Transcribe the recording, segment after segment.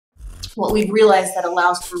what we've realized that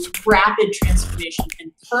allows for rapid transformation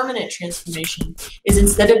and permanent transformation is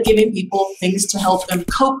instead of giving people things to help them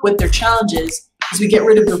cope with their challenges, is we get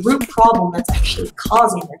rid of the root problem that's actually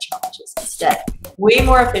causing their challenges instead. Way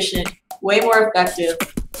more efficient, way more effective,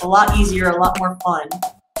 a lot easier, a lot more fun.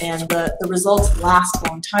 And the results last a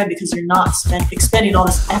long time because you're not expending all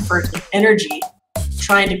this effort and energy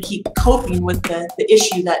trying to keep coping with the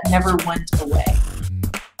issue that never went away.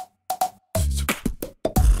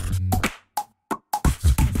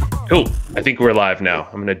 Cool. I think we're live now.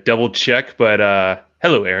 I'm going to double check, but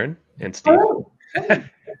hello, Erin and Steve. Hello.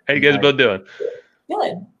 How you guys both doing?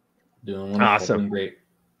 Good. Doing wonderful. Awesome. Doing great.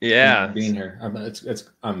 Yeah. Thanks for being here.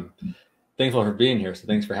 I'm thankful for being here. So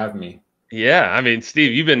thanks for having me. Yeah. I mean,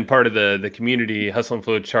 Steve, you've been part of the community Hustle and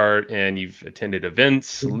Flow chart, and you've attended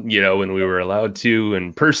events, when we were allowed to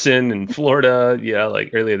in person in Florida,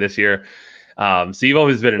 like earlier this year. So you've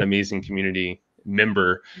always been an amazing community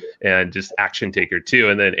member and just action taker too.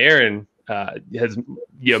 And then Erin has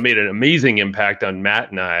made an amazing impact on Matt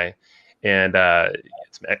and I. And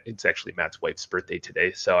it's actually Matt's wife's birthday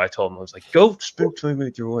today. So I told him, I was like, go spend time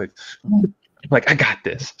with your wife. I'm like, I got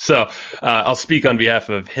this. So I'll speak on behalf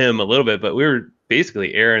of him a little bit, but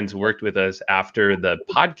Erin's worked with us after the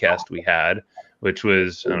podcast we had, which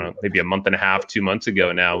was, I don't know, maybe a month and a half, 2 months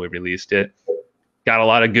ago now, we released it. Got a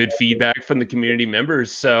lot of good feedback from the community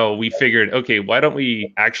members. So we figured, okay, why don't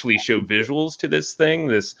we actually show visuals to this thing,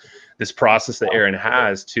 this process that Erin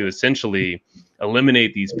has to essentially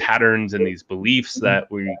eliminate these patterns and these beliefs that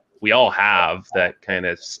we all have that kind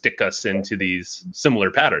of stick us into these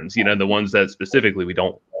similar patterns, the ones that specifically we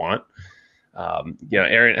don't want.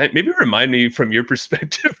 Erin, maybe remind me from your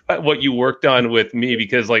perspective what you worked on with me,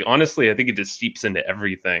 because honestly, I think it just seeps into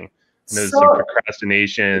everything. And there's some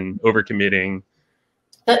procrastination, overcommitting.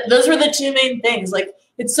 Those were the two main things.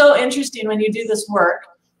 It's so interesting when you do this work.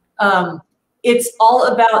 It's all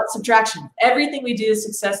about subtraction. Everything we do is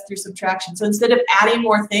success through subtraction. So instead of adding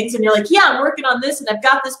more things and you're like, yeah, I'm working on this and I've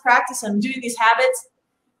got this practice, I'm doing these habits,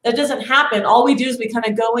 that doesn't happen. All we do is we kind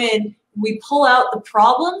of go in, we pull out the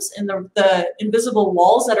problems and the invisible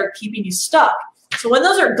walls that are keeping you stuck. So when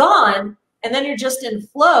those are gone and then you're just in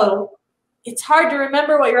flow, it's hard to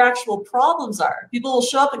remember what your actual problems are. People will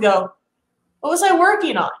show up and go, what was I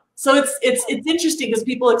working on? So it's interesting because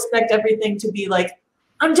people expect everything to be like,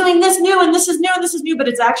 I'm doing this new and this is new and this is new, but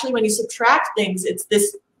it's actually when you subtract things, it's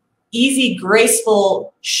this easy,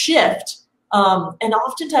 graceful shift. And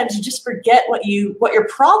oftentimes you just forget what your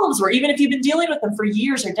problems were, even if you've been dealing with them for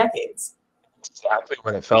years or decades. Exactly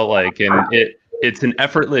what it felt like. And it's an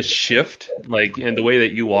effortless shift, in the way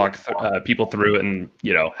that you walk people through it, and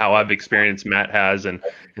how I've experienced, Matt has, and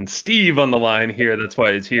Steve on the line here. That's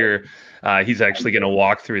why he's here. He's actually going to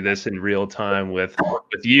walk through this in real time with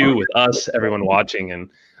you, with us, everyone watching. And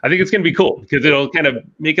I think it's going to be cool because it'll kind of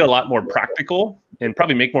make it a lot more practical and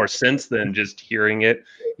probably make more sense than just hearing it.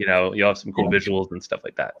 You'll have some cool visuals and stuff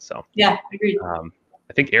like that. So yeah, agreed.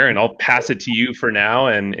 I think, Erin, I'll pass it to you for now.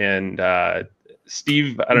 And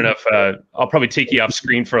Steve, I don't know if I'll probably take you off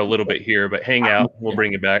screen for a little bit here, but hang out. We'll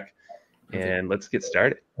bring it back and let's get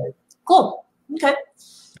started. Cool. Okay.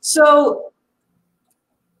 So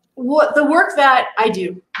what the work that I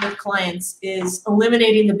do with clients is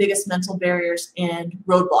eliminating the biggest mental barriers and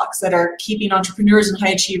roadblocks that are keeping entrepreneurs and high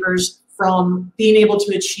achievers from being able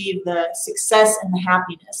to achieve the success and the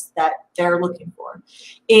happiness that they're looking for.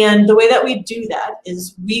 And the way that we do that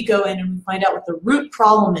is we go in and we find out what the root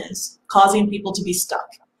problem is causing people to be stuck.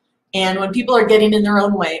 And when people are getting in their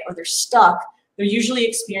own way or they're stuck, they're usually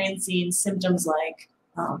experiencing symptoms like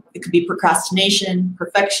it could be procrastination,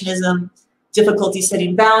 perfectionism, difficulty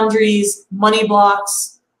setting boundaries, money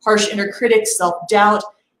blocks, harsh inner critics, self-doubt,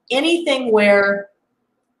 anything where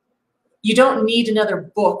you don't need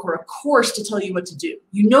another book or a course to tell you what to do.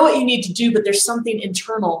 You know what you need to do, but there's something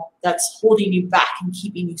internal that's holding you back and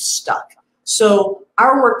keeping you stuck. So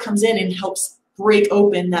our work comes in and helps break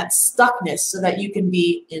open that stuckness so that you can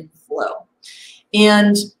be in flow.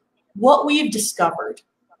 And what we've discovered,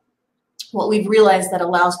 what we've realized that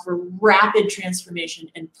allows for rapid transformation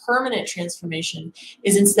and permanent transformation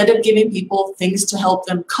is instead of giving people things to help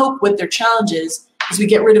them cope with their challenges, is we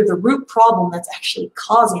get rid of the root problem that's actually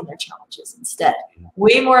causing their challenges instead.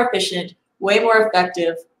 Way more efficient, way more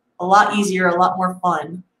effective, a lot easier, a lot more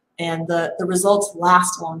fun. And the results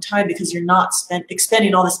last a long time because you're not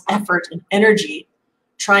expending all this effort and energy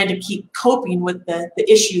trying to keep coping with the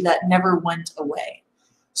issue that never went away.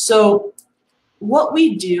 So what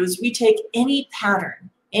we do is we take any pattern,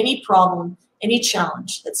 any problem, any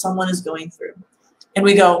challenge that someone is going through, and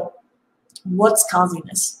we go, what's causing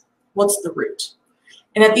this? What's the root?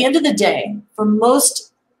 And at the end of the day, for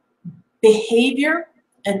most behavior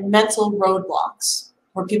and mental roadblocks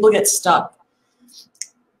where people get stuck,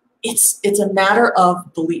 it's a matter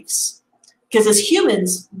of beliefs. Because as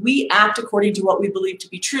humans, we act according to what we believe to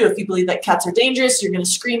be true. If you believe that cats are dangerous, you're going to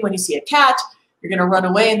scream when you see a cat. You're going to run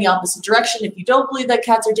away in the opposite direction. If you don't believe that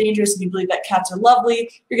cats are dangerous and you believe that cats are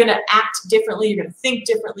lovely, you're going to act differently. You're going to think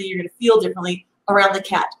differently. You're going to feel differently around the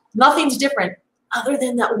cat. Nothing's different other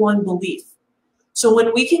than that one belief. So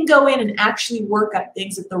when we can go in and actually work at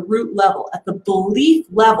things at the root level, at the belief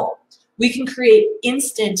level, we can create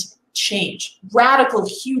instant change, radical,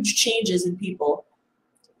 huge changes in people,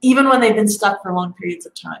 even when they've been stuck for long periods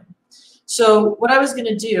of time. So what I was going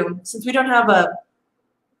to do, since we don't have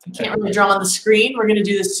I can't really draw on the screen, we're going to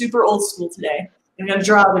do this super old school today. I'm going to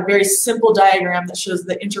draw out a very simple diagram that shows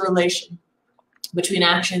the interrelation between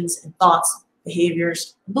actions and thoughts,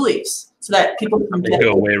 behaviors, and beliefs, so that people can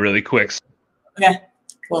go away really quick. Okay,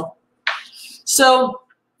 cool. So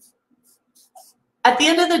at the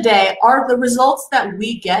end of the day, are the results that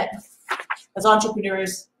we get as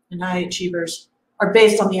entrepreneurs and high achievers are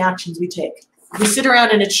based on the actions we take. If we sit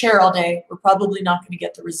around in a chair all day, we're probably not going to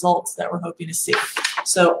get the results that we're hoping to see.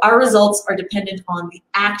 So our results are dependent on the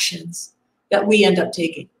actions that we end up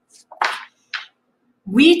taking.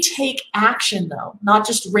 We take action, though, not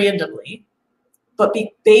just randomly, but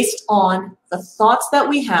based on the thoughts that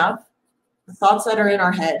we have, the thoughts that are in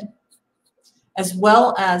our head, as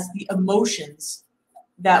well as the emotions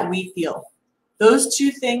that we feel. Those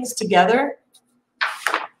two things together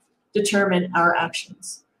determine our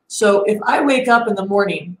actions. So if I wake up in the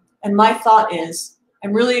morning and my thought is,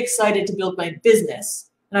 I'm really excited to build my business,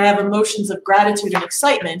 and I have emotions of gratitude and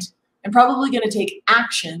excitement, I'm probably going to take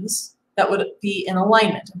actions that would be in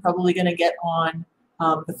alignment. I'm probably going to get on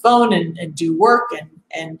the phone and do work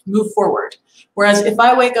and move forward. Whereas if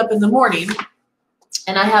I wake up in the morning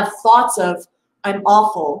and I have thoughts of, I'm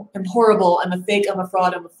awful, I'm horrible, I'm a fake, I'm a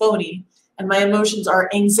fraud, I'm a phony, and my emotions are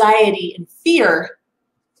anxiety and fear,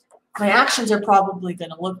 my actions are probably going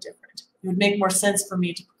to look different. It would make more sense for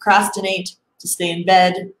me to procrastinate, to stay in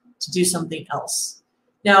bed, to do something else.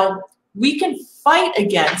 Now, we can fight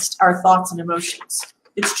against our thoughts and emotions.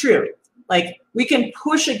 It's true. Like, we can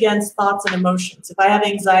push against thoughts and emotions. If I have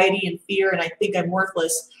anxiety and fear and I think I'm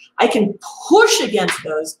worthless, I can push against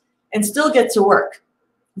those and still get to work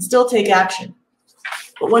and still take action.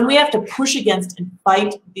 But when we have to push against and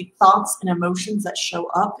fight the thoughts and emotions that show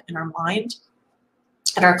up in our mind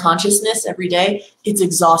and our consciousness every day, it's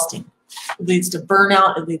exhausting. It leads to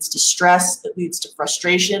burnout, it leads to stress, it leads to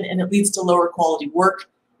frustration, and it leads to lower quality work,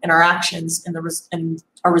 and our actions and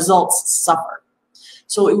our results suffer.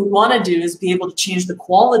 So what we want to do is be able to change the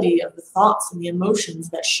quality of the thoughts and the emotions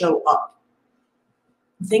that show up.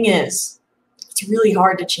 The thing is, it's really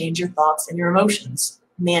hard to change your thoughts and your emotions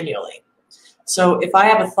manually. So if I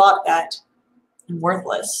have a thought that I'm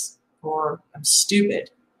worthless or I'm stupid,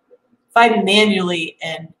 if I manually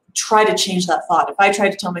and try to change that thought, if I try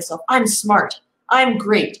to tell myself, I'm smart, I'm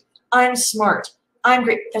great, I'm smart, I'm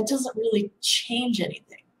great, that doesn't really change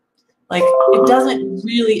anything. Like, it doesn't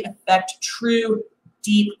really affect true,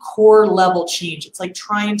 deep, core level change. It's like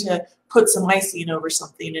trying to put some icing over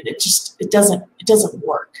something, and it doesn't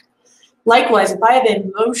work. Likewise, if I have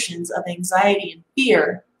emotions of anxiety and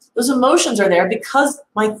fear, those emotions are there because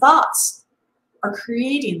my thoughts are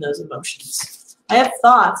creating those emotions. I have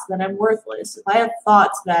thoughts that I'm worthless. If I have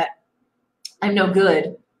thoughts that I'm no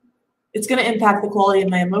good, it's going to impact the quality of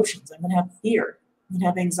my emotions. I'm going to have fear. I'm going to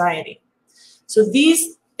have anxiety. So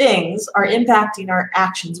these things are impacting our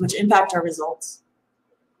actions, which impact our results.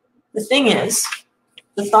 The thing is,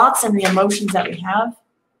 the thoughts and the emotions that we have,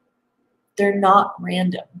 they're not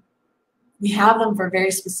random. We have them for a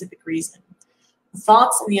very specific reason. The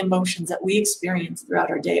thoughts and the emotions that we experience throughout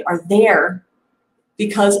our day are there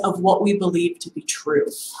because of what we believe to be true.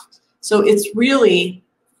 So it's really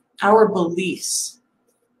our beliefs,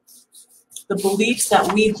 the beliefs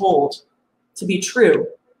that we hold to be true,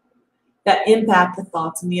 that impact the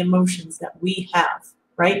thoughts and the emotions that we have,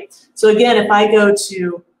 right? So again, if I go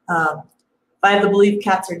to, if I have the belief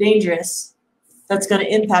cats are dangerous, that's going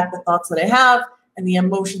to impact the thoughts that I have and the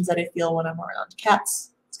emotions that I feel when I'm around cats.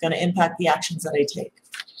 It's going to impact the actions that I take.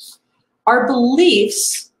 Our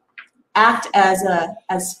beliefs act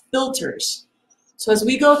as filters. So as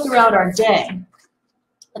we go throughout our day,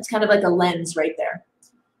 that's kind of like a lens right there.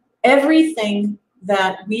 Everything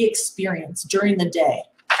that we experience during the day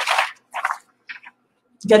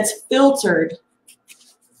gets filtered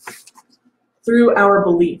through our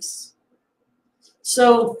beliefs.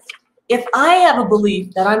 So if I have a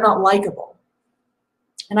belief that I'm not likable,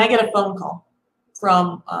 and I get a phone call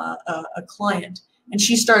from a client, and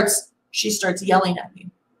she starts yelling at me,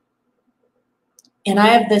 and I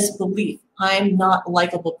have this belief, I'm not a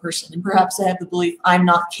likable person, and perhaps I have the belief I'm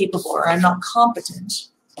not capable or I'm not competent,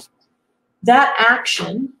 that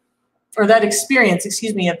action, or that experience,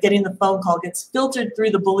 excuse me, of getting the phone call gets filtered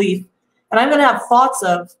through the belief, and I'm going to have thoughts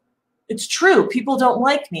of, it's true, people don't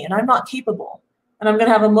like me, and I'm not capable. And I'm going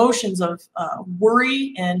to have emotions of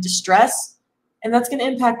worry and distress, and that's going to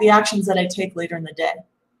impact the actions that I take later in the day.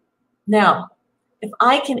 Now, if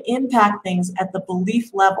I can impact things at the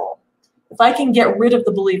belief level, if I can get rid of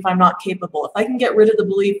the belief I'm not capable, if I can get rid of the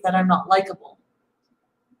belief that I'm not likable,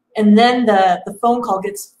 and then the phone call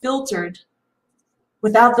gets filtered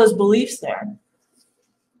without those beliefs there,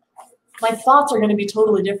 my thoughts are going to be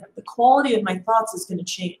totally different. The quality of my thoughts is going to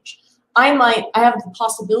change. I have the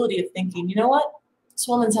possibility of thinking, you know what? This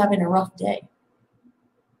woman's having a rough day.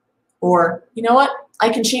 Or, you know what? I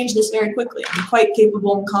can change this very quickly. I'm quite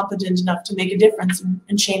capable and competent enough to make a difference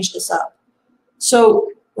and change this up.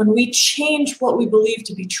 So when we change what we believe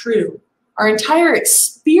to be true, our entire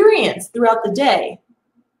experience throughout the day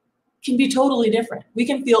can be totally different. We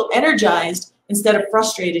can feel energized instead of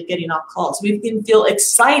frustrated getting off calls. We can feel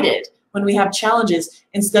excited when we have challenges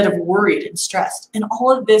instead of worried and stressed. And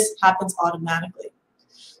all of this happens automatically.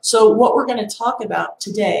 So what we're going to talk about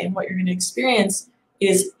today and what you're going to experience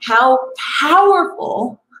is how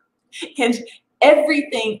powerful and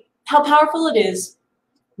how powerful it is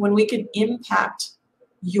when we can impact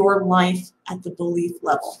your life at the belief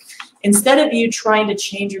level. Instead of you trying to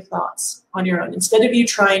change your thoughts on your own, instead of you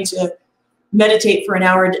trying to meditate for an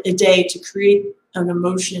hour a day to create an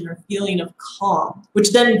emotion or feeling of calm,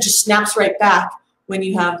 which then just snaps right back when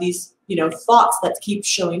you have these, thoughts that keep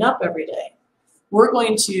showing up every day. We're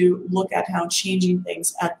going to look at how changing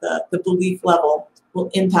things at the belief level will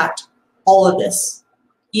impact all of this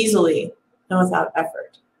easily and without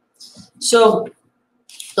effort. So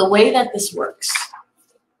the way that this works,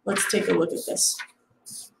 let's take a look at this.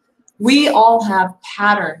 We all have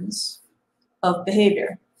patterns of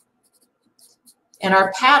behavior. And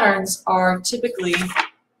our patterns are typically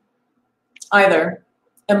either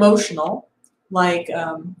emotional, like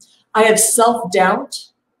I have self-doubt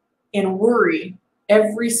and worry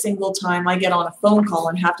every single time I get on a phone call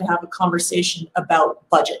and have to have a conversation about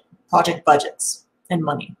project budgets and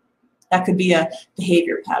money. That could be a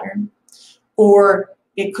behavior pattern. Or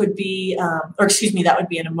it could be, that would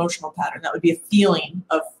be an emotional pattern. That would be a feeling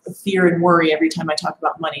of fear and worry every time I talk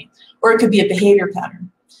about money. Or it could be a behavior pattern.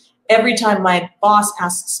 Every time my boss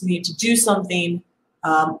asks me to do something,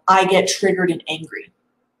 I get triggered and angry,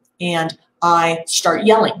 and I start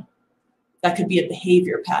yelling. That could be a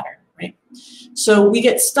behavior pattern, right? So we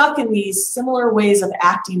get stuck in these similar ways of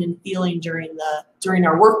acting and feeling during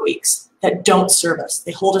our work weeks that don't serve us.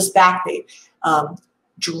 They hold us back. They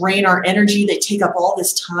drain our energy. They take up all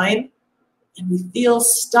this time, and we feel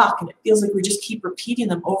stuck, and it feels like we just keep repeating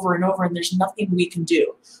them over and over, and there's nothing we can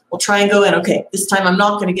do. We'll try and go in, okay, this time I'm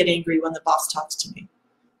not going to get angry when the boss talks to me.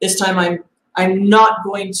 This time I'm not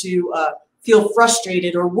going to feel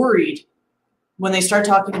frustrated or worried when they start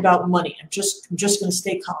talking about money. I'm just going to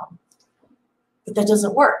stay calm. But that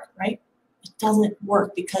doesn't work, right? It doesn't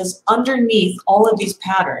work because underneath all of these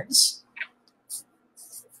patterns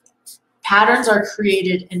are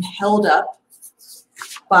created and held up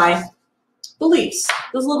by beliefs.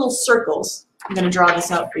 Those little circles, I'm going to draw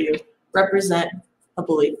this out for you, represent a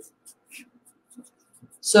belief.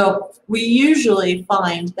 So we usually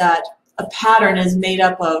find that a pattern is made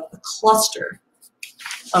up of a cluster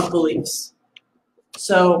of beliefs.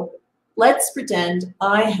 So let's pretend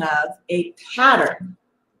I have a pattern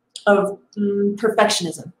of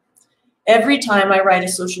perfectionism. Every time I write a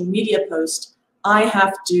social media post, I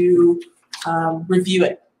have to review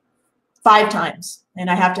it 5 times, and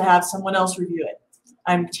I have to have someone else review it.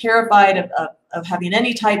 I'm terrified of having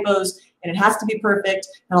any typos, and it has to be perfect,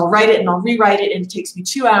 and I'll write it and I'll rewrite it, and it takes me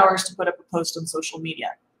 2 hours to put up a post on social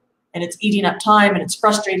media. And it's eating up time, and it's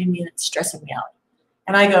frustrating me, and it's stressing me out.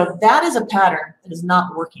 And I go, that is a pattern that is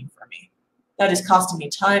not working for me. That is costing me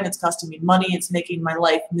time, it's costing me money, it's making my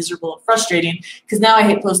life miserable and frustrating, because now I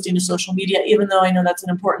hate posting to social media, even though I know that's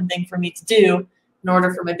an important thing for me to do in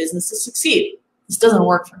order for my business to succeed. This doesn't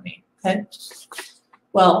work for me, okay?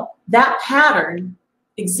 Well, that pattern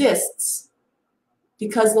exists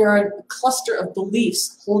because there are a cluster of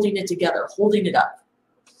beliefs holding it together, holding it up.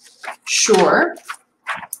 Sure,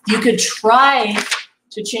 you could try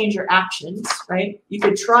to change your actions, right? You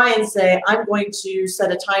could try and say, I'm going to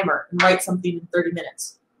set a timer and write something in 30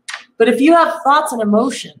 minutes. But if you have thoughts and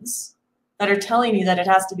emotions that are telling you that it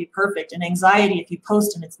has to be perfect, and anxiety if you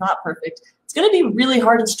post and it's not perfect, it's going to be really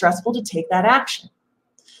hard and stressful to take that action.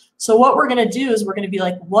 So what we're going to do is we're going to be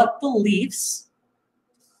like, what beliefs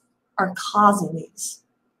are causing these?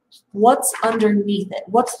 What's underneath it?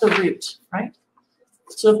 What's the root, right?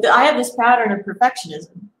 So if I have this pattern of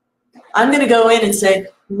perfectionism, I'm going to go in and say,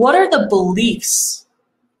 what are the beliefs?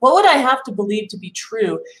 What would I have to believe to be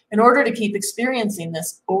true in order to keep experiencing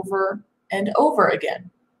this over and over again?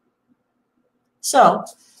 So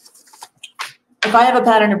if I have a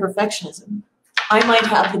pattern of perfectionism, I might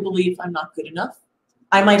have the belief I'm not good enough.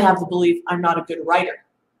 I might have the belief I'm not a good writer.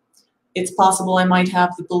 It's possible I might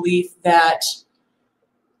have the belief that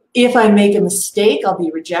if I make a mistake, I'll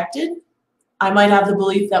be rejected. I might have the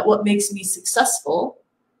belief that what makes me successful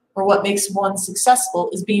or what makes one successful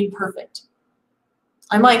is being perfect.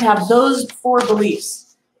 I might have those 4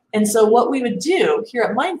 beliefs. And so what we would do here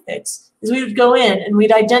at MindFix is we would go in and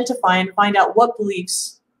we'd identify and find out what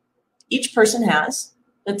beliefs each person has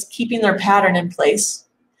that's keeping their pattern in place.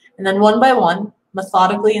 And then one by one,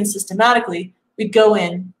 methodically and systematically, we'd go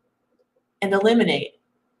in and eliminate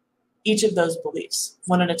each of those beliefs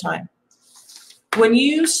one at a time. When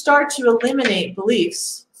you start to eliminate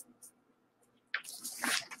beliefs,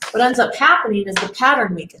 what ends up happening is the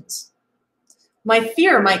pattern weakens. My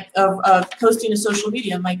fear of posting to social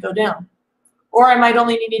media might go down. Or I might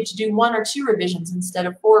only need to do 1 or 2 revisions instead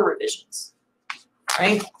of 4 revisions.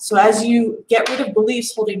 Right? So as you get rid of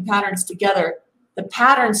beliefs holding patterns together, the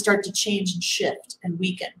patterns start to change and shift and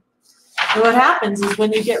weaken. And what happens is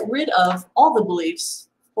when you get rid of all the beliefs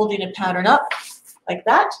holding a pattern up like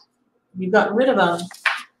that, you've gotten rid of them,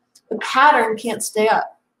 the pattern can't stay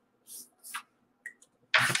up.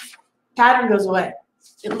 Pattern goes away.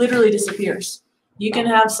 It literally disappears. You can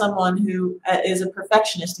have someone who is a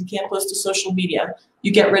perfectionist and can't post to social media.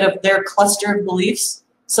 You get rid of their cluster of beliefs.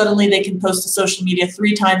 Suddenly they can post to social media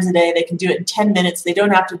 3 times a day. They can do it in 10 minutes. They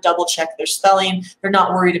don't have to double check their spelling. They're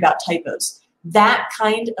not worried about typos. That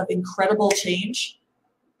kind of incredible change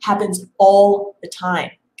happens all the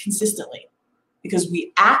time, consistently, because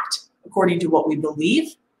we act according to what we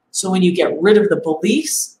believe. So when you get rid of the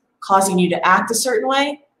beliefs causing you to act a certain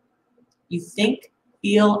way, you think,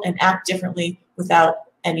 feel, and act differently without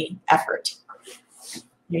any effort.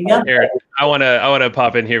 There you go. Erin, I wanna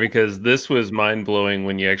pop in here because this was mind blowing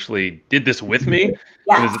when you actually did this with me.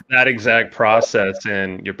 Yeah. It was that exact process,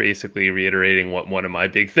 and you're basically reiterating what one of my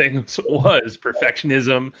big things was: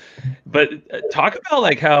 perfectionism. But talk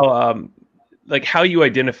about how you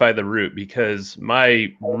identify the root, because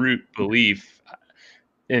my root belief,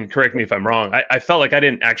 and correct me if I'm wrong, I felt like I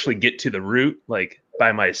didn't actually get to the root like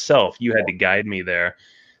by myself. You had to guide me there.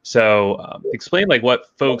 So explain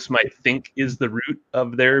what folks might think is the root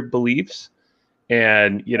of their beliefs,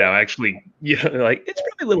 and actually it's probably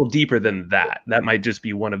a little deeper than that. That might just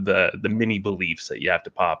be one of the mini beliefs that you have to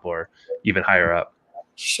pop, or even higher up.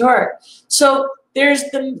 Sure. So there's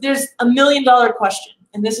a $1 million question,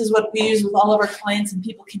 and this is what we use with all of our clients, and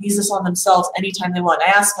people can use this on themselves anytime they want. I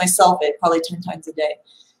ask myself it probably 10 times a day.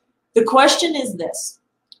 The question is this: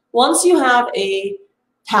 once you have a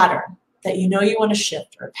pattern that you know you want to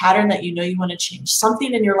shift, or a pattern that you know you want to change,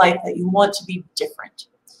 something in your life that you want to be different,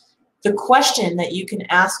 the question that you can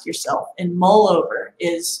ask yourself and mull over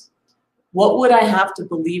is, what would I have to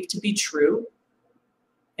believe to be true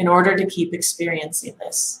in order to keep experiencing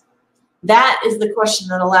this? That is the question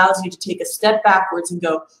that allows you to take a step backwards and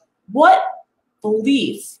go, what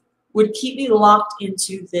belief would keep me locked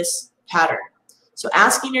into this pattern? So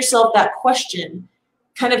asking yourself that question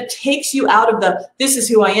kind of takes you out of this is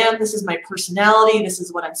who I am, this is my personality, this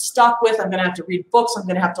is what I'm stuck with, I'm going to have to read books, I'm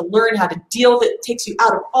going to have to learn how to deal with it. It takes you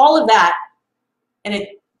out of all of that, and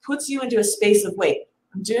it puts you into a space of, wait,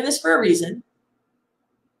 I'm doing this for a reason.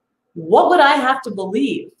 What would I have to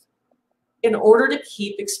believe in order to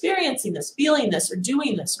keep experiencing this, feeling this, or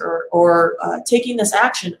doing this, or taking this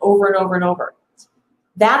action over and over and over?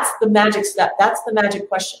 That's the magic step. That's the magic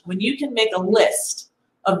question. When you can make a list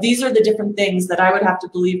of these are the different things that I would have to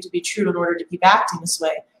believe to be true in order to keep acting this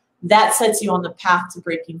way, that sets you on the path to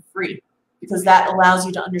breaking free, because that allows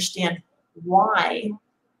you to understand why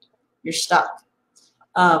you're stuck.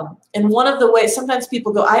 And one of the ways, sometimes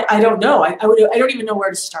people go, I don't know. I don't even know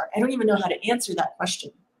where to start. I don't even know how to answer that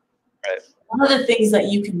question. Right. One of the things that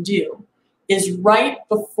you can do is right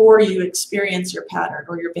before you experience your pattern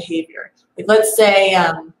or your behavior. Like let's say,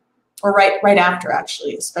 or right after,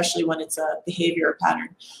 actually, especially when it's a behavior or pattern.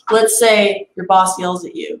 Let's say your boss yells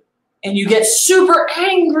at you and you get super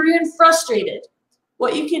angry and frustrated.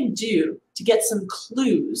 What you can do to get some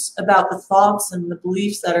clues about the thoughts and the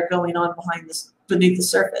beliefs that are going on beneath the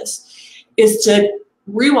surface is to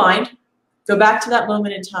rewind, go back to that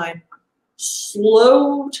moment in time,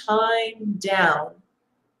 slow time down,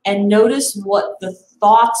 and notice what the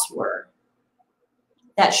thoughts were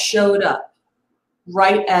that showed up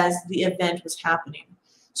right as the event was happening.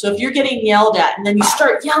 So if you're getting yelled at and then you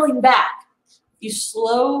start yelling back, you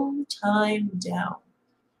slow time down.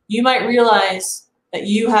 You might realize that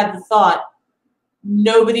you had the thought,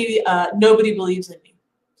 nobody believes in me.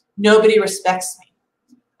 Nobody respects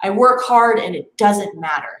me. I work hard and it doesn't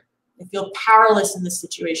matter. I feel powerless in this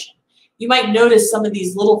situation. You might notice some of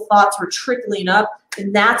these little thoughts were trickling up,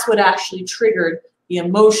 and that's what actually triggered the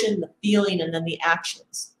emotion, the feeling, and then the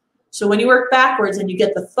actions. So when you work backwards and you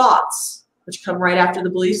get the thoughts, which come right after the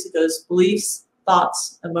beliefs, it goes beliefs,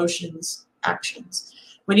 thoughts, emotions, actions.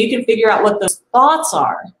 When you can figure out what those thoughts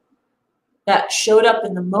are that showed up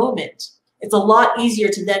in the moment, it's a lot easier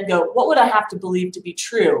to then go, what would I have to believe to be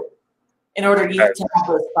true in order to have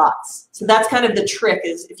those thoughts? So that's kind of the trick,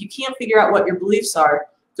 is if you can't figure out what your beliefs are,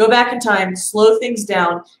 go back in time, slow things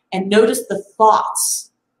down, and notice the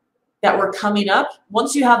thoughts that were coming up.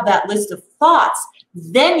 Once you have that list of thoughts,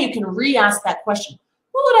 then you can re-ask that question.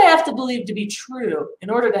 What would I have to believe to be true in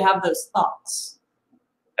order to have those thoughts?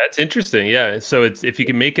 That's interesting. Yeah. So it's, if you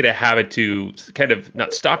can make it a habit to kind of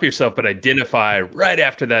not stop yourself, but identify right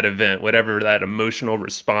after that event, whatever that emotional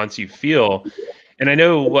response you feel. And I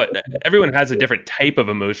know what everyone has a different type of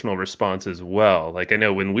emotional response as well. Like I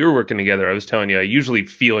know when we were working together, I was telling you, I usually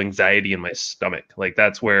feel anxiety in my stomach. Like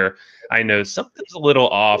that's where I know something's a little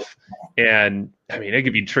off. And I mean, it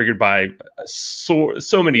could be triggered by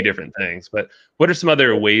so many different things. But what are some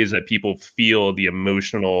other ways that people feel the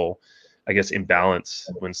emotional, I guess, imbalance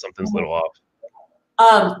when something's a little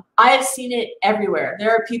off? I have seen it everywhere.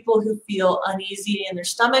 There are people who feel uneasy in their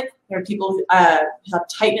stomach. There are people who have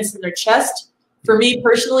tightness in their chest. For me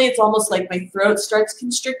personally, it's almost like my throat starts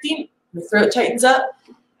constricting. My throat tightens up.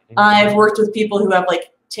 I've worked with people who have like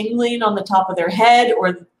tingling on the top of their head or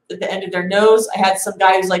at the end of their nose. I had some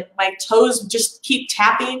guy who's like, my toes just keep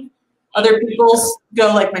tapping. Other people's go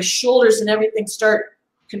like my shoulders and everything start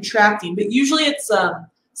contracting. But usually it's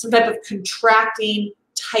some type of contracting,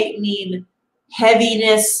 tightening,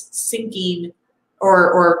 heaviness, sinking,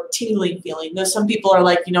 or tingling feeling. Though some people are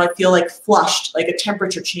like, you know, I feel like flushed, like a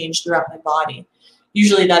temperature change throughout my body.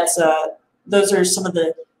 Usually that's those are some of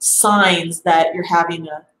the signs that you're having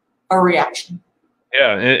a reaction.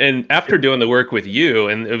 Yeah, and after doing the work with you,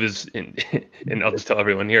 and it was, and I'll just tell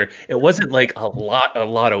everyone here, it wasn't like a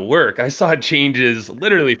lot of work. I saw changes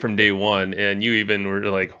literally from day one, and you even were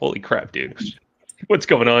like, "Holy crap, dude, what's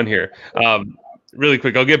going on here?" Really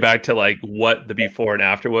quick, I'll get back to like what the before and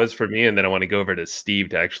after was for me, and then I want to go over to Steve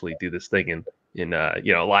to actually do this thing in you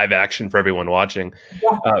know, live action for everyone watching.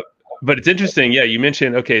 Yeah. But it's interesting, yeah. You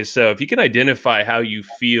mentioned, okay, so if you can identify how you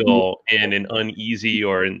feel in an uneasy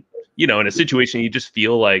or in, you know, in a situation you just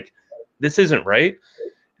feel like this isn't right,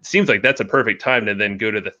 it seems like that's a perfect time to then go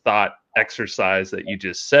to the thought exercise that you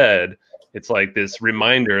just said. It's like this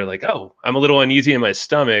reminder, like, oh, I'm a little uneasy in my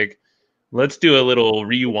stomach. Let's do a little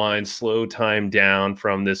rewind, slow time down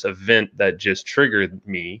from this event that just triggered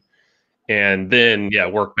me. And then, yeah,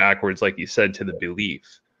 work backwards, like you said, to the belief.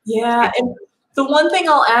 Yeah, and the one thing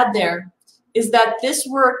I'll add there is that this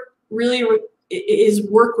work really is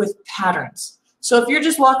work with patterns. So if you're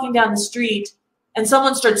just walking down the street and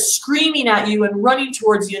someone starts screaming at you and running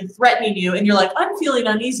towards you and threatening you, and you're like, I'm feeling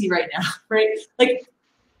uneasy right now, right? Like,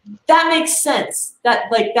 that makes sense. That,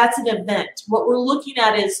 like, that's an event. What we're looking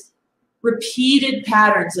at is repeated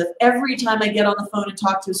patterns of every time I get on the phone and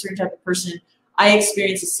talk to a certain type of person, I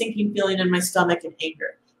experience a sinking feeling in my stomach and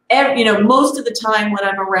anger. You know, most of the time when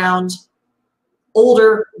I'm around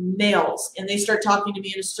older males and they start talking to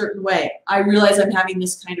me in a certain way, I realize I'm having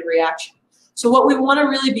this kind of reaction. So what we want to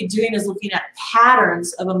really be doing is looking at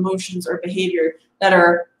patterns of emotions or behavior that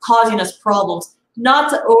are causing us problems, not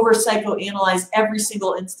to over psychoanalyze every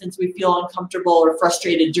single instance we feel uncomfortable or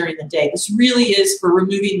frustrated during the day. This really is for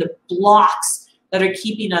removing the blocks that are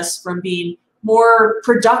keeping us from being more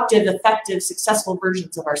productive, effective, successful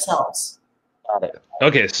versions of ourselves. Got it.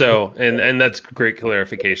 Okay, so and that's great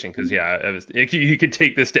clarification, because yeah, you could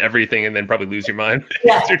take this to everything and then probably lose your mind.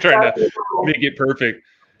 Yeah, You're trying to make it perfect.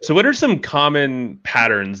 So what are some common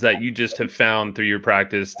patterns that you just have found through your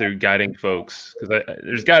practice, through guiding folks? Because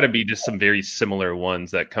there's got to be just some very similar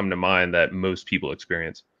ones that come to mind that most people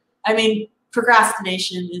experience. I mean,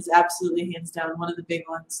 procrastination is absolutely hands down one of the big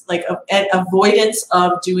ones. Like avoidance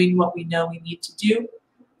of doing what we know we need to do.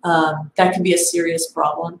 That can be a serious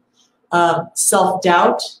problem.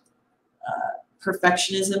 Self-doubt,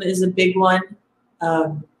 perfectionism is a big one.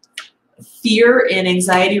 Fear and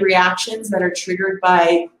anxiety reactions that are triggered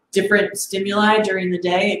by different stimuli during the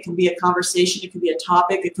day. It can be a conversation, it could be a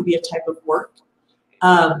topic, it could be a type of work.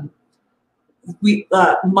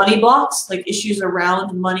 Money blocks, like issues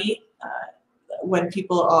around money, when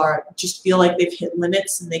people are just feel like they've hit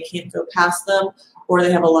limits and they can't go past them, or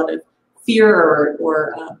they have a lot of fear or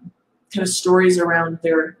kind of stories around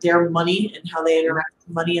their money and how they interact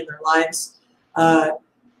with money in their lives.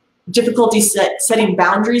 Difficulty setting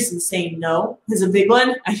boundaries and saying no is a big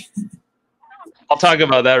one. I'll talk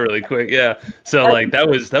about that really quick. Yeah. So like that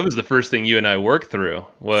was the first thing you and I worked through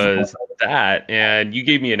was that. And you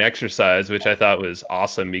gave me an exercise, which I thought was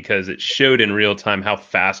awesome because it showed in real time how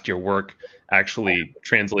fast your work actually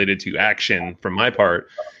translated to action from my part.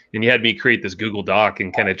 And you had me create this Google Doc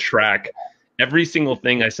and kind of track every single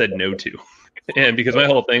thing I said no to. And because my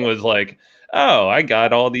whole thing was like, oh, I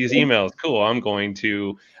got all these emails. Cool. I'm going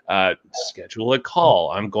to schedule a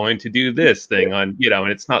call. I'm going to do this thing on,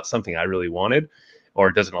 and it's not something I really wanted or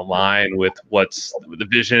it doesn't align with what's the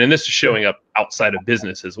vision. And this is showing up outside of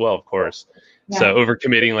business as well, of course. Yeah. So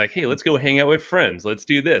overcommitting, like, hey, let's go hang out with friends. Let's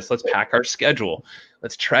do this. Let's pack our schedule.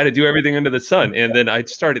 Let's try to do everything under the sun. And then I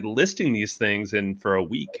started listing these things, and for a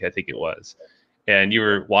week, I think it was. And you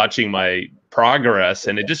were watching my progress,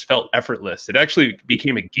 and it just felt effortless. It actually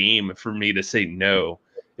became a game for me to say no.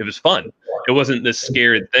 It was fun. It wasn't this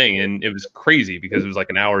scared thing. And it was crazy because it was like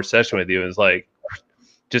an hour session with you. It was like,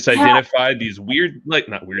 just identified these weird, like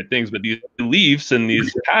not weird things, but these beliefs and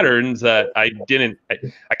these patterns that I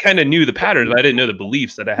kind of knew the patterns, but I didn't know the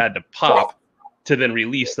beliefs that I had to pop to then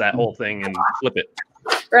release that whole thing and flip it.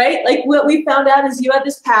 Right? Like what we found out is you had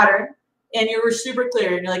this pattern and you were super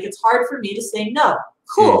clear and you're like, it's hard for me to say no.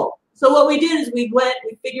 Cool. So what we did is we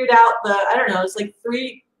figured out it's like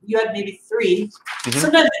 3, you had maybe 3. Mm-hmm.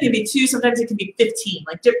 Sometimes it can be 2, sometimes it can be 15.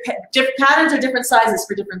 Like different patterns are different sizes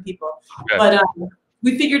for different people. Okay. But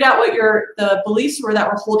we figured out what the beliefs were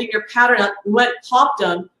that were holding your pattern up. We went, popped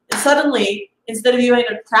them, and suddenly, instead of you having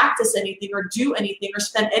to practice anything or do anything or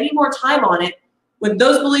spend any more time on it, when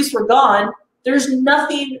those beliefs were gone, there's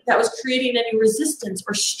nothing that was creating any resistance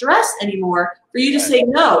or stress anymore for you to say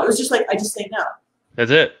no. It was just like, I just say no. That's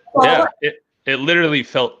it. Well, yeah. It literally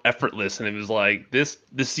felt effortless, and it was like, this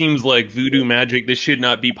seems like voodoo magic. This should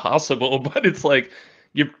not be possible, but it's like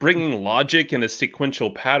you're bringing logic and a sequential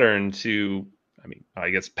pattern to, I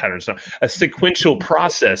guess patterns, a sequential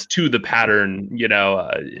process to the pattern,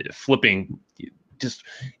 flipping just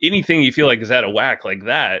anything you feel like is out of whack like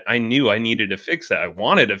that. I knew I needed to fix that. I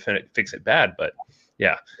wanted to fix it bad, but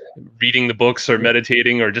yeah, reading the books or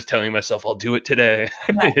meditating or just telling myself I'll do it today.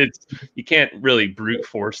 You can't really brute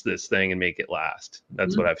force this thing and make it last.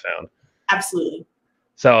 That's what I've found. Absolutely.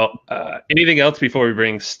 So anything else before we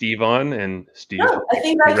bring Steve on? And Steve, no, I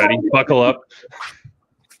think you ready? Buckle up.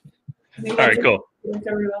 All right, cool.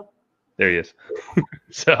 There he is.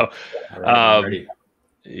 So, ready.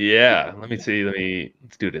 Yeah, let's do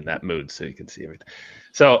it in that mode so you can see everything.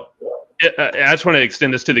 So I just want to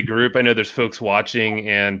extend this to the group. I know there's folks watching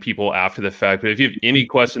and people after the fact, but if you have any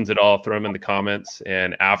questions at all, throw them in the comments.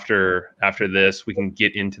 And after this, we can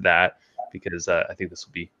get into that because I think this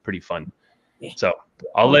will be pretty fun. So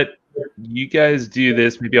I'll let you guys do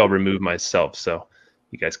this. Maybe I'll remove myself so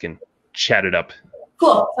you guys can chat it up.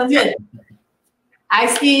 Cool. Sounds good.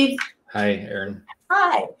 Hi, Steve. Hi, Erin.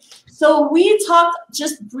 Hi. So we talked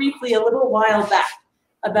just briefly a little while back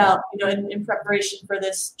about, in preparation for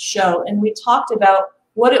this show, and we talked about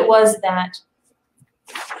what it was that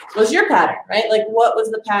was your pattern, right? Like what was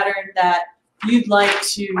the pattern that you'd like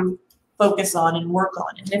to focus on and work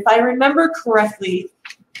on? And if I remember correctly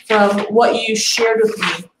from what you shared with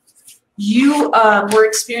me, you were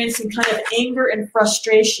experiencing kind of anger and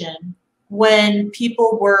frustration when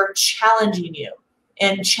people were challenging you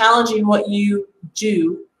and challenging what you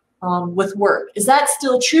do with work. Is that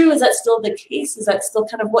still true? Is that still the case? Is that still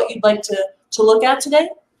kind of what you'd like to look at today?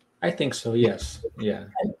 I think so, yes. Yeah.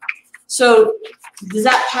 So does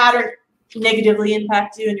that pattern negatively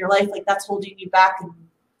impact you in your life? Like that's holding you back and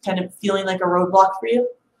kind of feeling like a roadblock for you?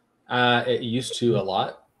 It used to a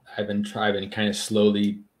lot. I've been kind of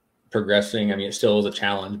slowly progressing. It still is a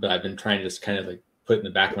challenge, but I've been trying to just kind of like put it in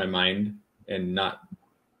the back of my mind and not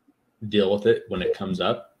deal with it when it comes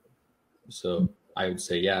up. So I would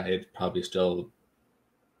say, yeah, it's probably still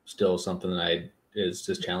something that is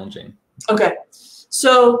just challenging. Okay.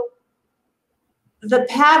 So the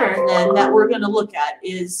pattern then that we're going to look at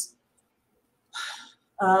is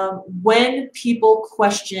when people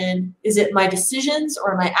question, is it my decisions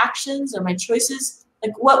or my actions or my choices?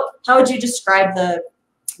 Like how would you describe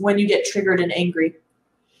when you get triggered and angry?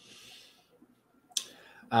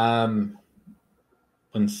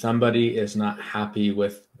 When somebody is not happy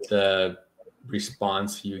with the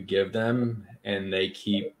response you give them and they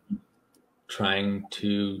keep trying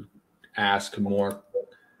to ask more,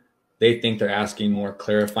 they think they're asking more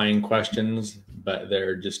clarifying questions, but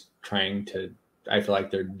they're just trying to I feel like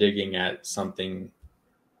they're digging at something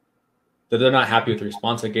that they're not happy with the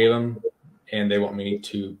response I gave them, and they want me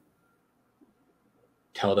to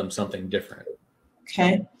tell them something different.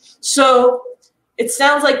 Okay. So it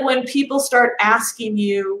sounds like when people start asking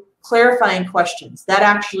you clarifying questions, that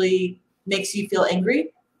actually makes you feel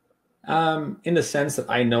angry? In the sense that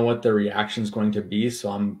I know what the reaction is going to be, so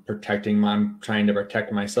I'm trying to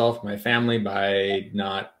protect myself, my family, by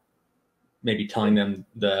not maybe telling them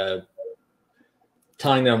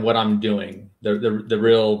what I'm doing. The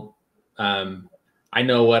real, I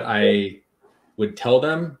know what I would tell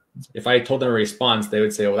them. If I told them a response, they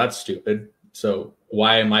would say, "Well, that's stupid. So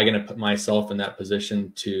why am I going to put myself in that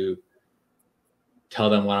position to tell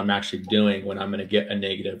them what I'm actually doing when I'm going to get a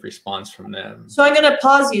negative response from them?" So I'm going to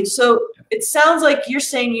pause you. So it sounds like you're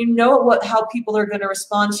saying you know how people are going to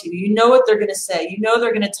respond to you. You know what they're going to say. You know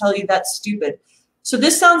they're going to tell you that's stupid. So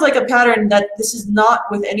this sounds like a pattern that this is not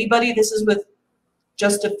with anybody. This is with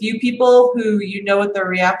just a few people who you know what their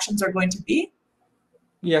reactions are going to be.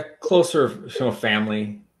 Yeah, closer,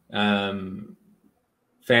 family,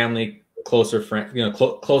 closer friend,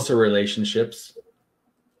 closer relationships.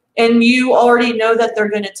 And you already know that they're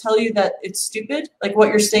going to tell you that it's stupid, like what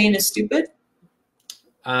you're saying is stupid?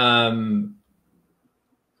 I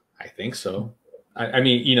think so. I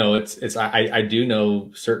mean, I do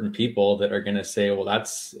know certain people that are going to say, well,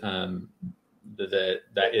 that's,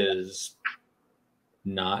 that is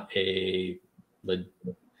not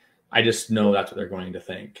I just know that's what they're going to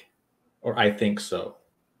think, or I think so.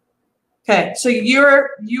 Okay. So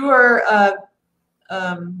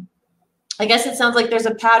I guess it sounds like there's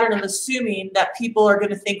a pattern of assuming that people are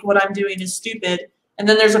going to think what I'm doing is stupid. And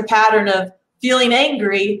then there's a pattern of feeling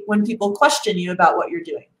angry when people question you about what you're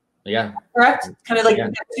doing. Yeah. Correct? Kind of like yeah.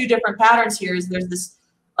 We've got two different patterns here. Is there's this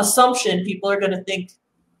assumption people are going to think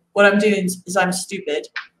what I'm doing is I'm stupid.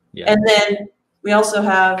 Yeah. And then we also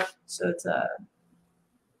have, so it's I'm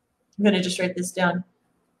going to just write this down.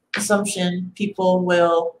 Assumption, people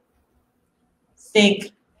will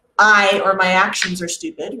think I or my actions are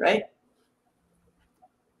stupid, right?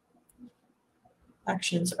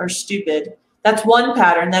 Actions are stupid. That's one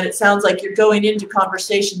pattern that it sounds like you're going into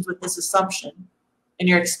conversations with this assumption and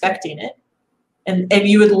you're expecting it. And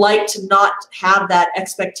you would like to not have that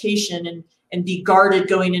expectation and be guarded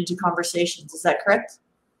going into conversations. Is that correct?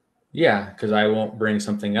 Yeah, because I won't bring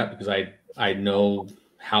something up because I know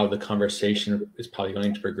how the conversation is probably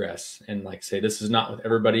going to progress. And like say, this is not with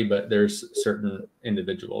everybody, but there's certain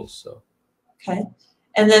individuals. So. Okay.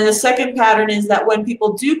 And then the second pattern is that when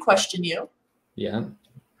people do question you, yeah,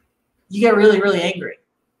 you get really, really angry.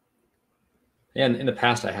 And in the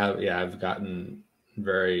past I've gotten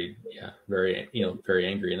very angry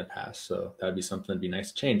in the past. So that'd be something that'd be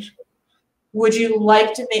nice to change. Would you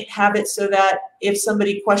like to have it so that if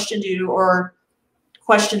somebody questioned you or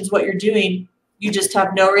questions what you're doing, you just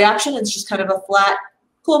have no reaction? It's just kind of a flat,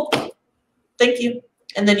 cool, thank you.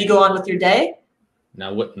 And then you go on with your day?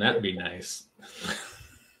 Now, wouldn't that be nice?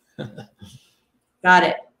 Got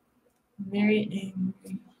it. Very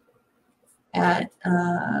angry at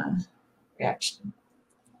reaction.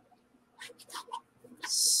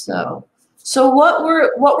 So what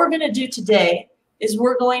we're going to do today is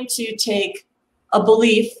we're going to take a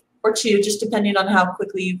belief or two, just depending on how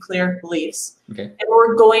quickly you clear beliefs. Okay. And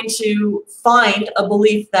we're going to find a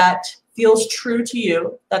belief that feels true to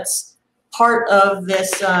you. That's part of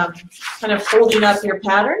this kind of holding up your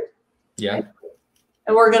pattern. Yeah.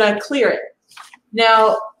 And we're going to clear it.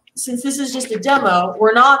 Now, since this is just a demo,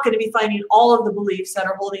 we're not going to be finding all of the beliefs that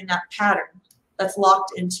are holding that pattern that's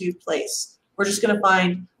locked into place. We're just going to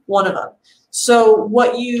find one of them. So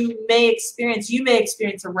what you may experience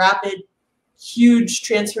a rapid, huge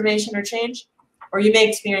transformation or change, or you may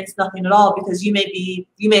experience nothing at all because you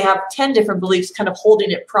may have 10 different beliefs kind of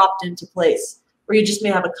holding it propped into place, or you just may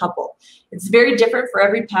have a couple. It's very different for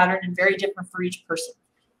every pattern and very different for each person.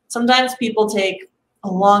 Sometimes people take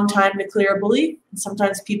a long time to clear a belief, and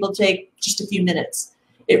sometimes people take just a few minutes.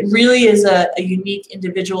 It really is a unique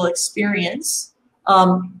individual experience.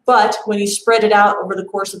 But when you spread it out over the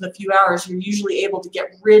course of a few hours, you're usually able to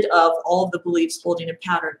get rid of all of the beliefs holding a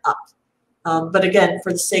pattern up. But again,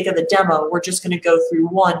 for the sake of the demo, we're just going to go through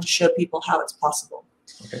one to show people how it's possible.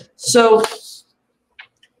 Okay. So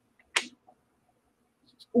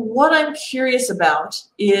what I'm curious about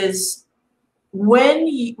is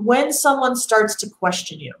when someone starts to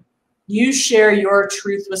question you, you share your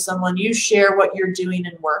truth with someone, you share what you're doing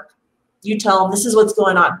in work, you tell them this is what's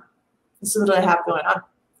going on. This is what I have going on.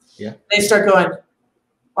 Yeah. They start going,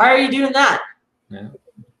 why are you doing that? Yeah.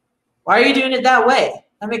 Why are you doing it that way?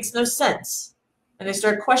 That makes no sense. And they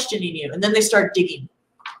start questioning you, and then they start digging.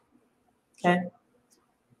 Okay.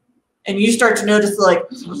 and you start to notice like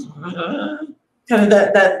kind of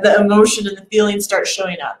that emotion and the feeling starts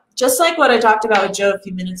showing up. Just like what I talked about with Joe a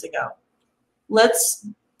few minutes ago. Let's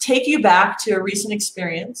take you back to a recent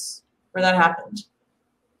experience where that happened.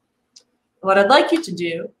 What I'd like you to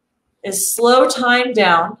do is slow time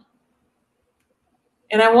down,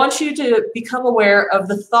 and I want you to become aware of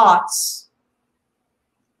the thoughts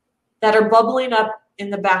that are bubbling up in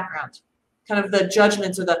the background, kind of the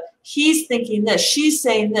judgments or the he's thinking this, she's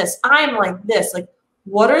saying this, I'm like this. Like,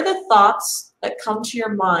 what are the thoughts that come to your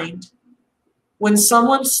mind when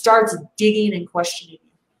someone starts digging and questioning you?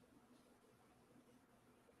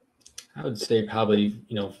 I would say probably,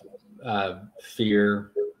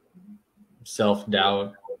 fear,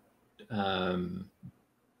 self-doubt.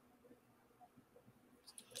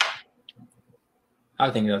 I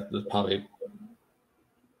think that's probably.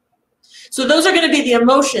 So those are going to be the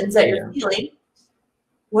emotions that you're feeling.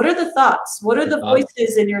 What are the thoughts? What are the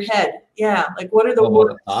voices in your head? Yeah, like what are the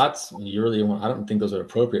words? The thoughts? You really want? I don't think those are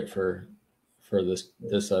appropriate for this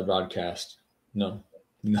broadcast. No.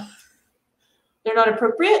 They're not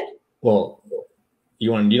appropriate? Well, you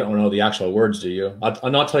don't know the actual words, do you?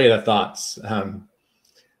 I'll tell you the thoughts. I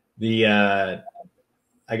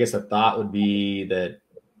guess a thought would be that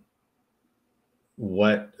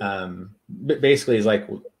what basically is like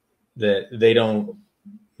that they don't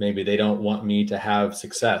want me to have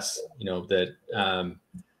success. That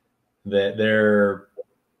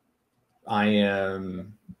I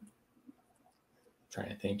am trying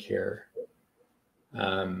to think here.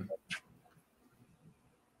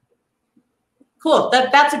 Cool.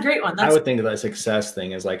 That's a great one. I would think of that success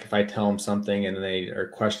thing as like if I tell them something and they are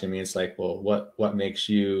questioning me, it's like, well, what makes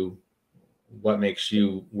you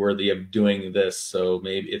worthy of doing this? So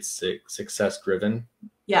maybe it's success driven.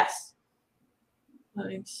 Yes.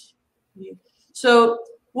 So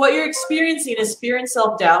what you're experiencing is fear and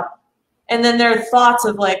self-doubt, and then there are thoughts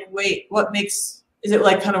of like, wait, what makes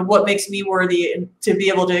me worthy to be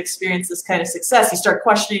able to experience this kind of success? You start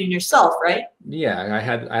questioning yourself, right? Yeah, I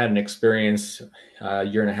had an experience a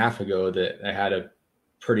year and a half ago that I had a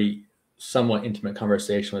pretty somewhat intimate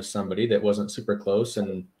conversation with somebody that wasn't super close,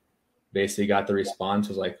 and basically got the response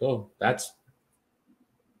was like, oh, that's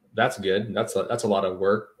good. That's a lot of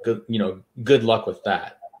work. Good, good luck with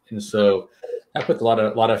that. And so that put a lot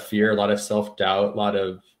of fear, a lot of self-doubt, a lot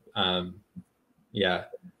of yeah.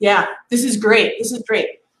 Yeah, this is great.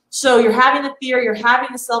 So you're having the fear, you're having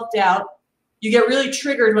the self-doubt. You get really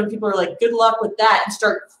triggered when people are like, good luck with that, and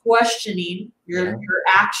start questioning your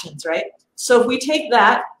actions, right? So if we take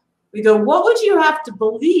that, we go, what would you have to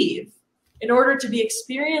believe in order to be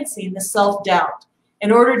experiencing the self-doubt,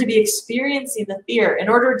 in order to be experiencing the fear, in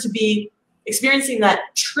order to be experiencing that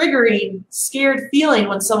triggering, scared feeling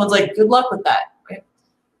when someone's like, good luck with that, right?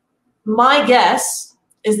 My guess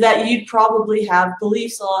is that you'd probably have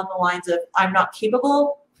beliefs along the lines of, I'm not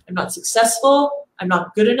capable, I'm not successful, I'm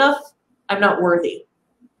not good enough, I'm not worthy.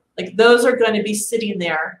 Like those are going to be sitting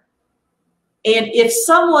there. And if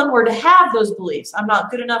someone were to have those beliefs, I'm not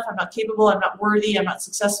good enough, I'm not capable, I'm not worthy, I'm not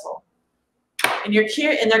successful, and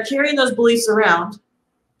they're carrying those beliefs around,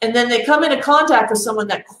 and then they come into contact with someone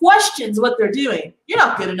that questions what they're doing, you're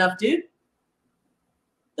not good enough, dude.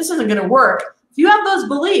 This isn't going to work. If you have those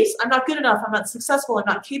beliefs, I'm not good enough, I'm not successful, I'm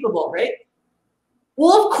not capable, right?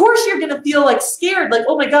 Well, of course you're going to feel like scared, like,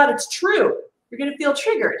 oh my God, it's true. You're going to feel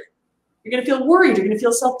triggered. You're going to feel worried. You're going to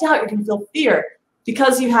feel self-doubt. You're going to feel fear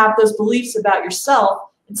because you have those beliefs about yourself,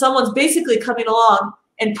 and someone's basically coming along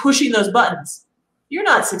and pushing those buttons. You're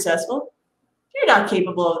not successful. You're not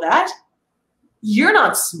capable of that. You're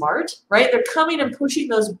not smart, right? They're coming and pushing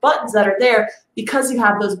those buttons that are there because you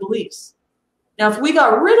have those beliefs. Now, if we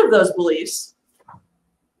got rid of those beliefs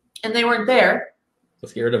and they weren't there.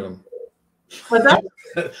 Let's get rid of them. What's that?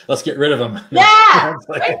 Let's get rid of them. Yeah.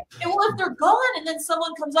 Right? And well, if they're gone and then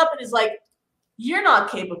someone comes up and is like, you're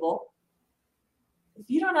not capable. If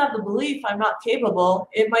you don't have the belief I'm not capable,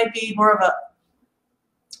 it might be more of a,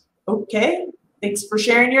 okay, thanks for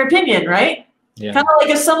sharing your opinion, right? Yeah. Kind of like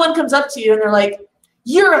if someone comes up to you and they're like,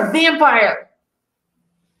 you're a vampire.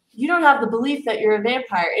 You don't have the belief that you're a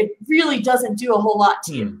vampire. It really doesn't do a whole lot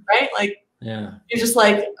to you, right? Like, yeah, you're just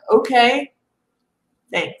like, okay,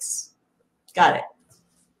 thanks. Got it.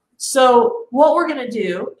 So what we're going to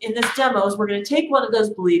do in this demo is we're going to take one of those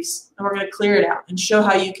beliefs and we're going to clear it out and show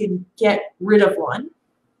how you can get rid of one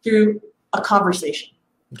through a conversation.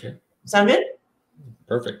 Okay. Sound good?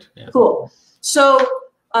 Perfect. Yeah. Cool. So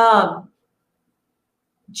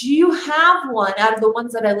do you have one out of the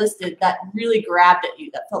ones that I listed that really grabbed at you,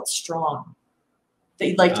 that felt strong, that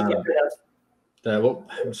you'd like to get rid of?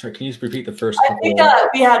 I'm sorry, can you just repeat the first I couple? think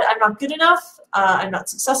we had I'm not good enough, I'm not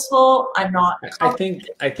successful, I'm not. I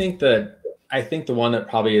think the one that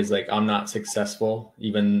probably is like I'm not successful,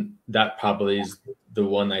 even that probably is the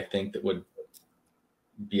one I think that would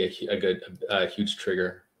be a huge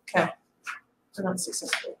trigger. Okay, I'm not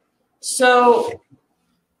successful. So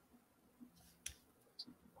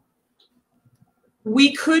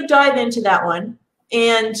we could dive into that one.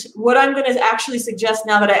 And what I'm going to actually suggest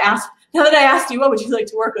now that I asked you, what would you like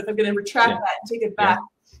to work with? I'm going to retract that and take it back,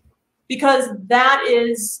 because that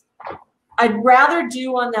is, I'd rather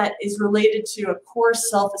do one that is related to a core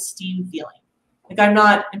self-esteem feeling. Like I'm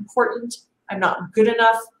not important, I'm not good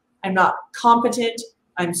enough, I'm not competent,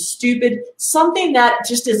 I'm stupid. Something that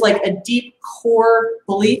just is like a deep core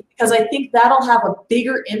belief, because I think that'll have a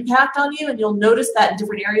bigger impact on you, and you'll notice that in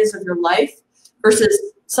different areas of your life versus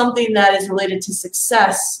something that is related to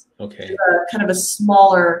success. Okay. Kind of a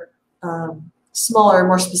smaller,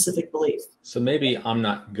 more specific belief. So maybe I'm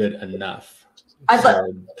not good enough. That's a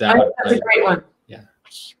great one. Yeah.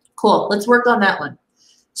 Cool. Let's work on that one.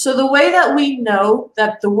 So the way that we know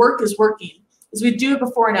that the work is working is we do it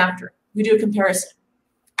before and after. We do a comparison.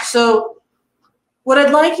 So what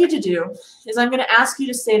I'd like you to do is I'm going to ask you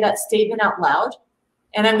to say that statement out loud.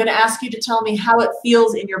 And I'm going to ask you to tell me how it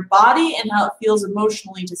feels in your body and how it feels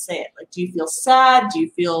emotionally to say it. Like, do you feel sad? Do you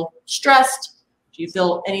feel stressed? Do you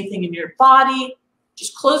feel anything in your body?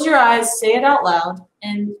 Just close your eyes, say it out loud,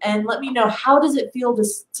 and let me know, how does it feel to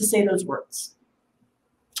say those words?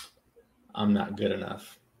 I'm not good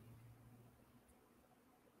enough.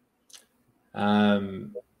 I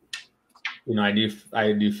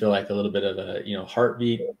do feel like a little bit of a,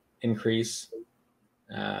 heartbeat increase.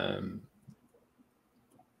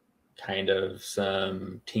 Kind of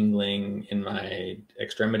some tingling in my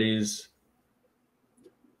extremities,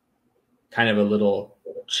 kind of a little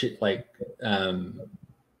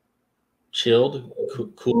chilled,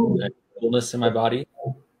 coolness in my body.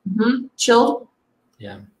 Mm-hmm. Chilled?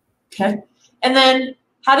 Yeah. Okay. And then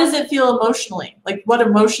how does it feel emotionally? Like, what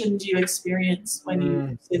emotion do you experience when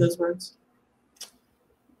you say those words?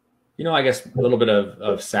 I guess a little bit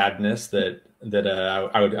of sadness that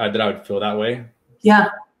I would feel that way. Yeah.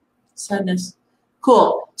 Sadness.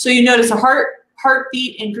 Cool. So you notice a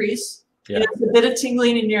heartbeat increase. Yeah. You notice a bit of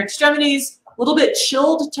tingling in your extremities, a little bit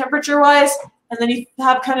chilled temperature-wise, and then you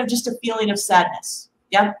have kind of just a feeling of sadness.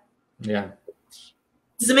 Yeah? Yeah.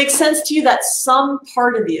 Does it make sense to you that some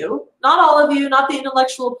part of you, not all of you, not the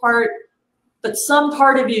intellectual part, but some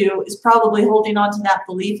part of you is probably holding on to that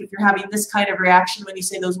belief if you're having this kind of reaction when you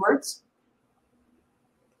say those words?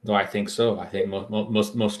 No, I think so. I think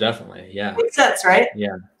most definitely. Yeah. Makes sense, right?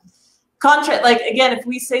 Yeah. Like, again, if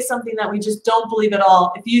we say something that we just don't believe at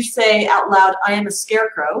all, if you say out loud, I am a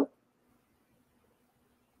scarecrow.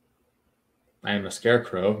 I am a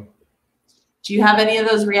scarecrow. Do you have any of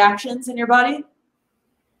those reactions in your body?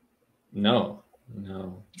 No.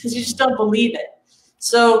 Because you just don't believe it.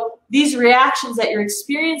 So these reactions that you're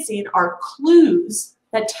experiencing are clues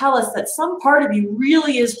that tell us that some part of you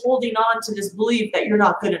really is holding on to this belief that you're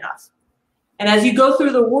not good enough. And as you go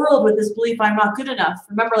through the world with this belief, I'm not good enough,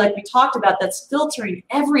 remember, like we talked about, that's filtering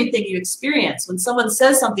everything you experience. When someone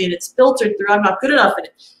says something, it's filtered through I'm not good enough, and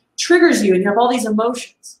it triggers you, and you have all these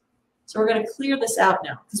emotions. So we're going to clear this out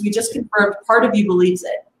now, because we just confirmed part of you believes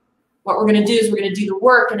it. What we're going to do is we're going to do the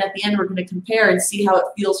work, and at the end, we're going to compare and see how it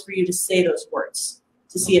feels for you to say those words,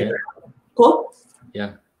 to see it. Cool?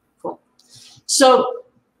 Yeah. Cool. So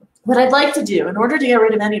what I'd like to do, in order to get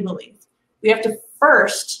rid of any belief, we have to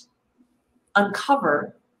first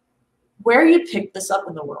uncover where you picked this up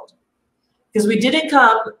in the world. Because we didn't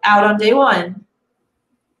come out on day one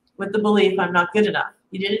with the belief I'm not good enough.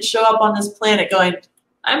 You didn't show up on this planet going,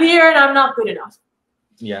 I'm here and I'm not good enough.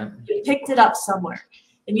 Yeah. You picked it up somewhere.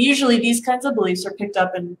 And usually these kinds of beliefs are picked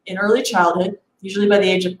up in early childhood, usually by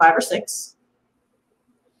the age of 5 or 6.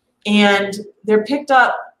 And they're picked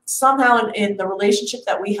up somehow in the relationship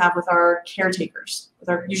that we have with our caretakers,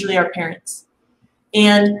 usually our parents.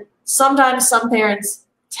 And sometimes some parents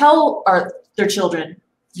tell their children,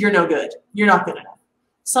 you're no good, you're not good enough.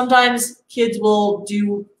 Sometimes kids will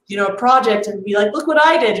do, a project and be like, look what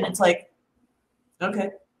I did. And it's like,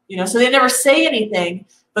 okay. So they never say anything,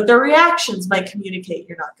 but their reactions might communicate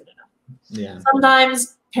you're not good enough. Yeah.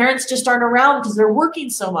 Sometimes parents just aren't around because they're working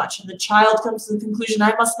so much, and the child comes to the conclusion,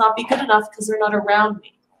 I must not be good enough because they're not around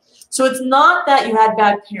me. So it's not that you had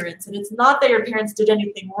bad parents, and it's not that your parents did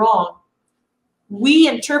anything wrong. We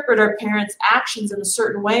interpret our parents' actions in a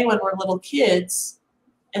certain way when we're little kids,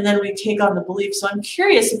 and then we take on the belief. So I'm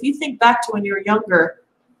curious, if you think back to when you were younger,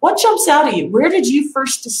 what jumps out at you? Where did you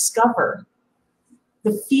first discover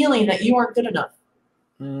the feeling that you weren't good enough?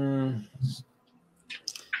 I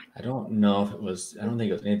don't know if it was, I don't think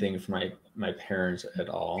it was anything from my parents at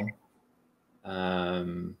all.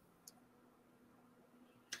 So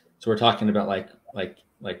we're talking about like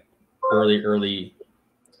early.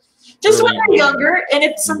 Just when you're younger, and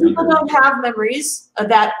if some people don't have memories of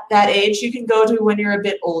that age, you can go to when you're a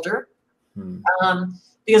bit older.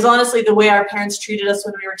 Because honestly, the way our parents treated us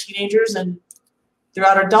when we were teenagers and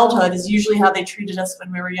throughout our adulthood is usually how they treated us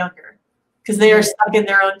when we were younger, because they are stuck in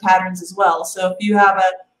their own patterns as well. So if you have a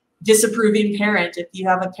disapproving parent, if you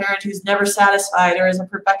have a parent who's never satisfied or is a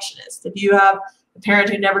perfectionist, if you have a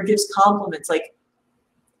parent who never gives compliments, like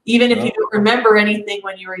even if you don't remember anything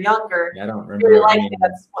when you were younger, I don't remember. Really likely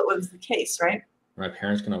that's what was the case, right? Are my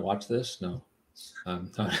parents going to watch this? No.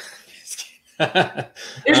 There's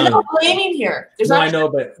no blaming here. No, I know,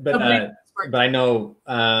 but I know,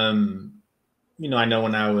 you know, I know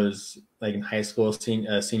when I was like in high school,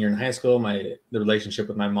 senior in high school, the relationship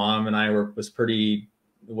with my mom and I was pretty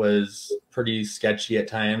sketchy at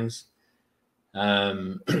times.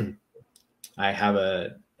 I have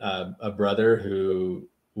a brother who,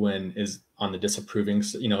 when is on the disapproving,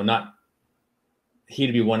 you know, not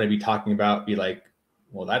he'd be one to be talking about, be like,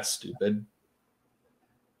 well, that's stupid.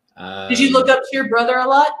 Did you look up to your brother a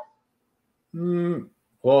lot?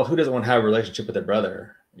 Well, who doesn't want to have a relationship with their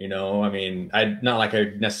brother? You know, I mean, not like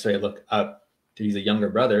I necessarily look up to, he's a younger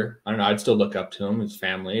brother. I don't know. I'd still look up to him, his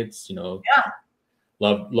family. It's, you know,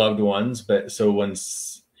 loved ones. But so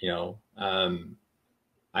once, you know,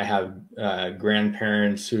 I have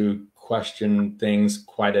grandparents who question things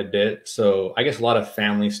quite a bit. So I guess a lot of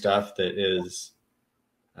family stuff that is,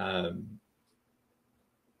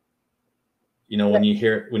 you know, when you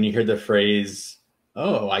hear the phrase,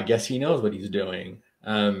 "Oh, I guess he knows what he's doing,"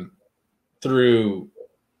 through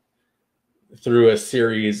a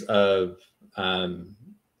series of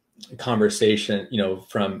conversation, you know,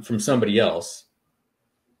 from somebody else.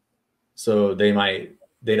 So they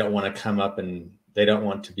don't want to come up and they don't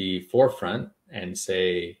want to be forefront and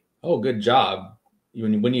say, "Oh, good job."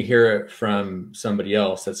 When you hear it from somebody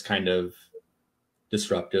else, that's kind of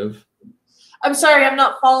disruptive. I'm sorry, I'm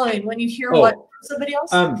not following. When you hear what from somebody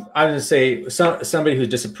else? I was going to say somebody who's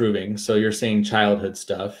disapproving. So you're saying childhood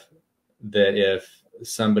stuff, that if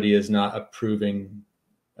somebody is not approving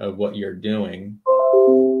of what you're doing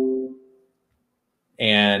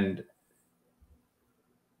and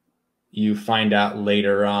you find out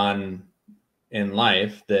later on in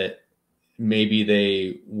life that maybe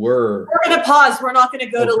they were. We're going to pause. We're not going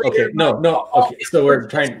to go to later. Okay, no. Okay, so we're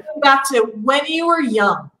trying to go back to when you were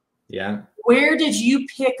young. Yeah. Where did you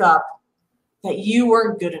pick up that you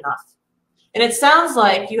weren't good enough? And it sounds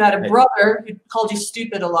like you had a brother who called you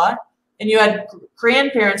stupid a lot, and you had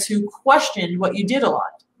grandparents who questioned what you did a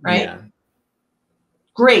lot, right? Yeah.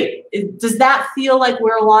 Great. Does that feel like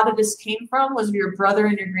where a lot of this came from? Was your brother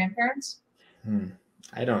and your grandparents?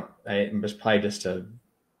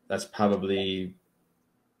 That's probably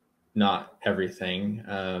not everything.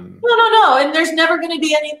 No. And there's never going to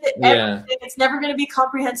be anything. Yeah. It's never going to be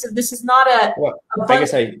comprehensive. This is not a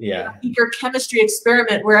chemistry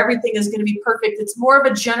experiment where everything is going to be perfect. It's more of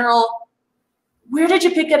a general, where did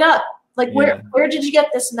you pick it up? Like, where did you get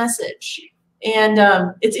this message?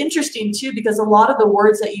 And it's interesting too, because a lot of the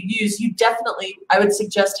words that you use, you definitely, I would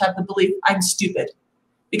suggest, have the belief, I'm stupid.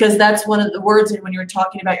 Because that's one of the words, and when you're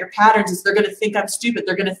talking about your patterns, is they're going to think I'm stupid.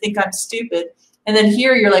 They're going to think I'm stupid. And then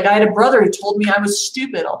here you're like, I had a brother who told me I was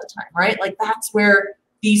stupid all the time, right? Like that's where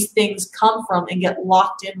these things come from and get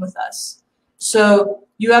locked in with us. So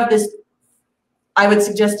you have this, I would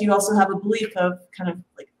suggest you also have a belief of kind of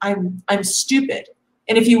like, I'm stupid.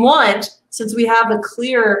 And if you want, since we have a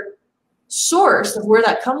clear source of where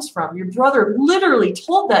that comes from, your brother literally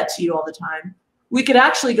told that to you all the time, we could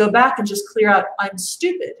actually go back and just clear out I'm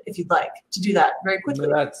stupid if you'd like to do that very quickly.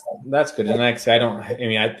 That's good. And actually,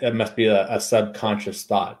 that must be a subconscious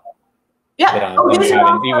thought. Yeah. That I'm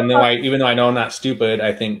having. Even though I know I'm not stupid,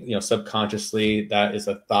 I think, you know, subconsciously that is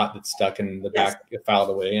a thought that's stuck in the back, filed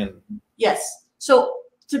away. And yes. So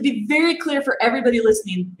to be very clear for everybody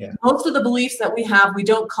listening, most of the beliefs that we have, we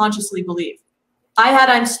don't consciously believe.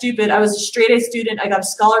 I'm stupid. I was a straight A student. I got a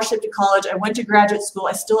scholarship to college. I went to graduate school.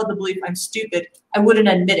 I still had the belief I'm stupid. I wouldn't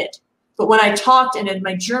admit it. But when I talked and in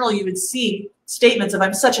my journal, you would see statements of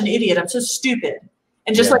I'm such an idiot. I'm so stupid.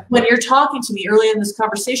 And just like when you're talking to me early in this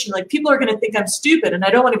conversation, like people are going to think I'm stupid and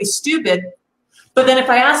I don't want to be stupid. But then if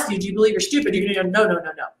I ask you, do you believe you're stupid? You're going to go, no.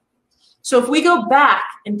 So if we go back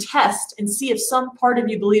and test and see if some part of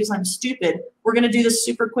you believes I'm stupid, we're going to do this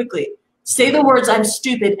super quickly. Say the words I'm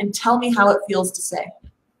stupid and tell me how it feels to say.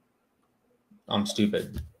 I'm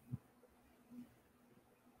stupid.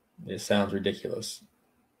 It sounds ridiculous.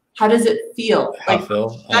 How does it feel? How Like, I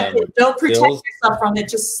feel? don't protect yourself from it.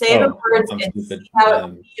 Just say the words I'm and stupid. see how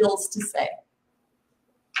it feels to say.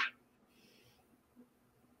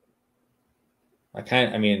 I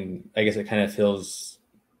guess it kind of feels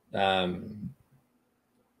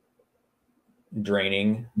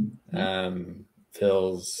draining.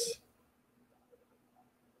 Feels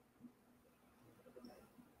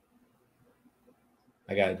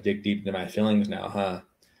I gotta dig deep into my feelings now, huh?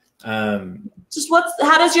 Just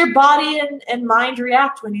how does your body and mind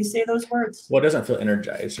react when you say those words? Well, it doesn't feel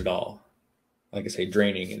energized at all. Like I say,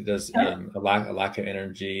 draining. It does a lack of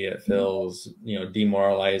energy. It feels,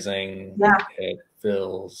 demoralizing. Yeah. It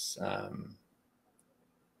feels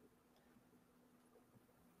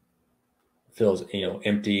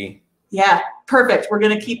empty. Yeah, perfect. We're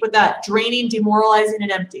going to keep with that. Draining, demoralizing,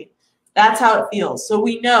 and empty. That's how it feels. So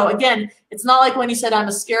we know, again, it's not like when you said I'm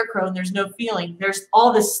a scarecrow and there's no feeling. There's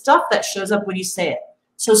all this stuff that shows up when you say it.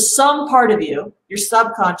 So some part of you, your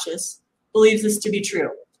subconscious, believes this to be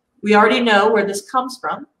true. We already know where this comes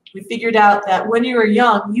from. We figured out that when you were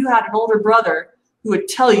young, you had an older brother who would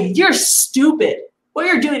tell you, you're stupid. What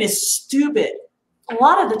you're doing is stupid. A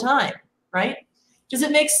lot of the time, right? Does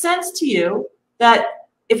it make sense to you that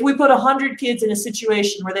if we put 100 kids in a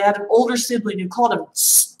situation where they had an older sibling who called them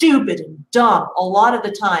stupid and dumb a lot of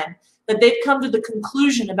the time, that they'd come to the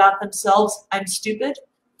conclusion about themselves, I'm stupid?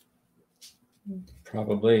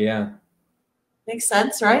 Probably, yeah. Makes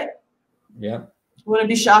sense, right? Yeah. Wouldn't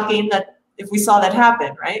it be shocking that if we saw that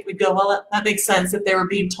happen, right? We'd go, well, that makes sense. If they were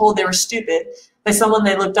being told they were stupid by someone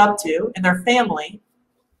they looked up to in their family,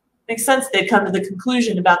 makes sense they'd come to the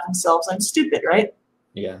conclusion about themselves, I'm stupid, right?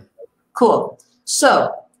 Yeah. Cool.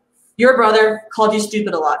 So your brother called you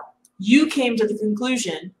stupid a lot. You came to the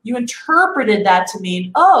conclusion, you interpreted that to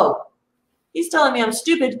mean, oh, he's telling me I'm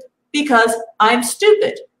stupid because I'm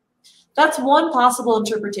stupid. That's one possible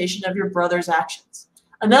interpretation of your brother's actions.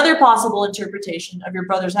 Another possible interpretation of your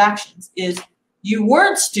brother's actions is you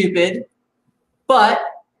weren't stupid, but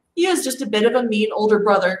he was just a bit of a mean older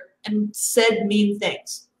brother and said mean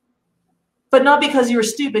things. But not because you were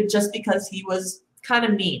stupid, just because he was kind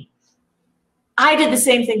of mean. I did the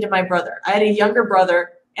same thing to my brother. I had a younger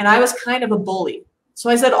brother, and I was kind of a bully. So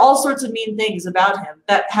I said all sorts of mean things about him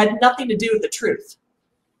that had nothing to do with the truth.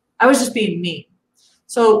 I was just being mean.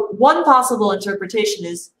 So one possible interpretation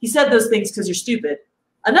is he said those things because you're stupid.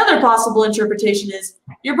 Another possible interpretation is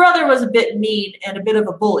your brother was a bit mean and a bit of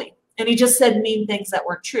a bully, and he just said mean things that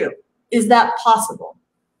weren't true. Is that possible?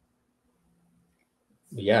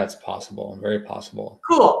 Yeah, it's possible. Very possible.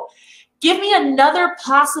 Cool. Give me another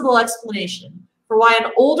possible explanation for why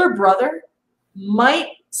an older brother might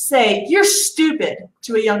say, you're stupid,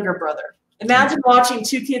 to a younger brother. Imagine watching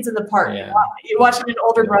two kids in the park. Yeah. You're watching an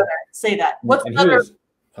older brother say that. What's and another?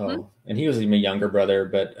 And he was a younger brother,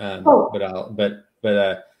 but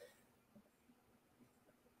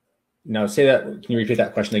no, say that. Can you repeat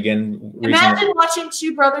that question again? Imagine watching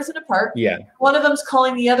two brothers in a park. Yeah. One of them's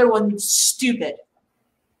calling the other one stupid.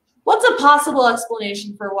 What's a possible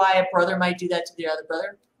explanation for why a brother might do that to the other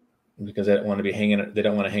brother? Because they don't want to be hanging. They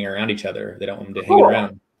don't want to hang around each other. They don't want them to hang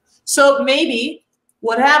around. So maybe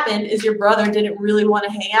what happened is your brother didn't really want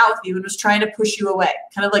to hang out with you and was trying to push you away,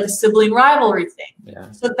 kind of like a sibling rivalry thing.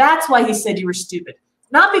 Yeah. So that's why he said you were stupid.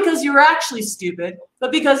 Not because you were actually stupid,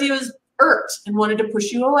 but because he was irked and wanted to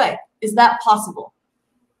push you away. Is that possible?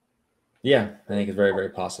 Yeah, I think it's very, very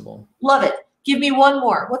possible. Love it. Give me one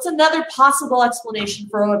more. What's another possible explanation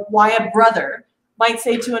for why a brother might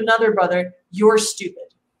say to another brother, you're stupid?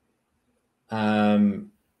 I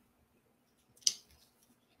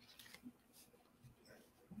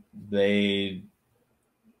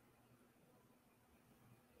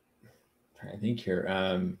think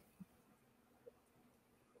here.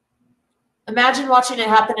 Imagine watching it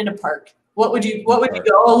happen in a park. What would you go?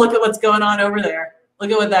 Oh, look at what's going on over there.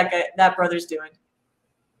 Look at what that brother's doing.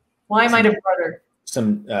 Why am I a brother?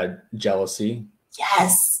 Some jealousy.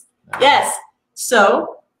 Yes. Yes.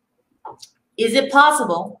 So, is it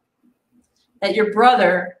possible that your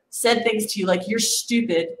brother said things to you like you're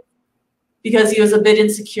stupid because he was a bit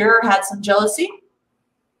insecure or had some jealousy?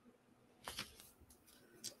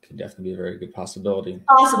 Could definitely be a very good possibility.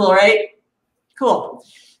 Possible, right? Cool.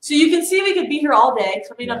 So you can see we could be here all day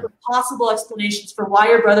coming up with possible explanations for why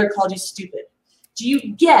your brother called you stupid. Do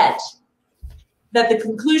you get that the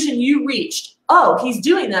conclusion you reached, oh, he's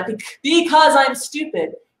doing that because I'm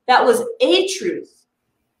stupid, that was a truth,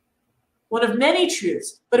 one of many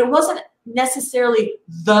truths, but it wasn't necessarily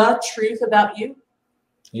the truth about you?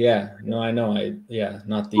 Yeah, no, I know.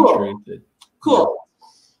 Not the truth. Cool.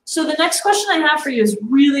 So the next question I have for you is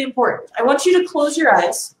really important. I want you to close your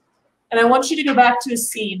eyes and I want you to go back to a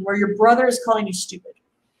scene where your brother is calling you stupid.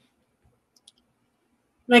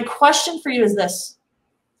 My question for you is this.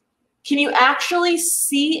 Can you actually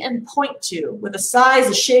see and point to, with a size,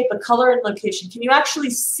 a shape, a color, and location, can you actually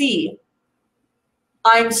see,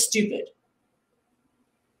 I'm stupid?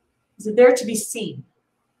 Is it there to be seen?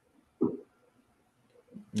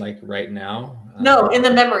 Like right now? No, in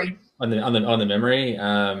the memory. On the memory,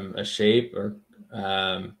 a shape or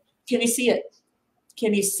can you see it?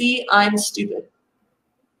 Can you see I'm stupid?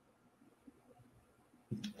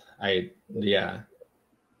 Yeah.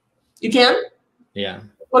 You can? Yeah.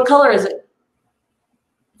 What color is it?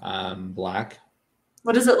 Black.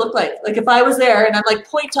 What does it look like? Like if I was there and I'm like,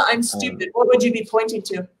 point to I'm stupid, what would you be pointing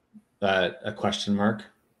to? A question mark.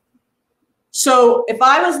 So if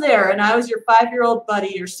I was there and I was your 5-year-old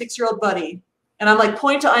buddy or 6-year-old buddy, and I'm like,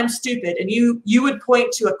 point to I'm stupid, and you would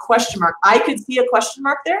point to a question mark. I could see a question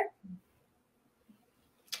mark there?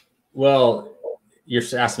 Well, you're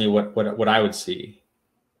asking me what I would see,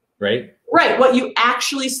 right? Right, what you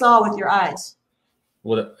actually saw with your eyes.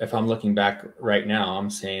 Well, if I'm looking back right now, I'm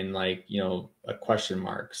saying like, a question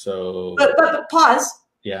mark. So But pause.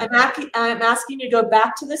 Yeah. I'm asking you to go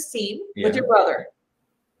back to the scene with your brother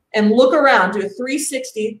and look around, do a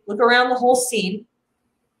 360, look around the whole scene.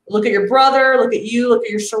 Look at your brother, look at you, look at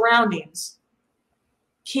your surroundings.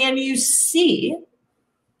 Can you see,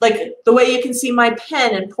 like the way you can see my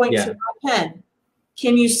pen and point to my pen,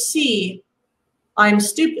 can you see I'm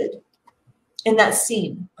stupid in that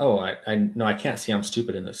scene? Oh, no, I can't see I'm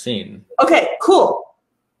stupid in the scene. Okay, cool.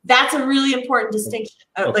 That's a really important distinction.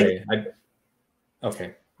 Okay.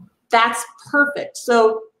 Okay. That's perfect.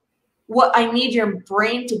 So what I need your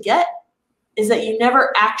brain to get is that you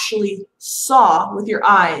never actually saw with your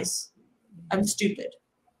eyes, I'm stupid.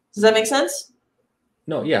 Does that make sense?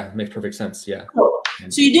 No, yeah, makes perfect sense. Yeah. Cool.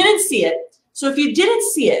 So you didn't see it. So if you didn't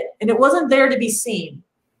see it and it wasn't there to be seen,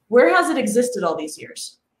 where has it existed all these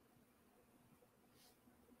years?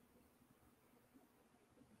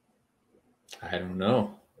 I don't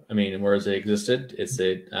know. I mean, where has it existed?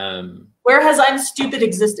 Where has I'm stupid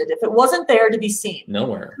existed? If it wasn't there to be seen.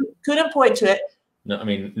 Nowhere. Couldn't point to it. No, I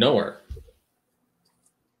mean, nowhere.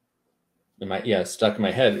 Stuck in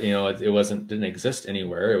my head. It didn't exist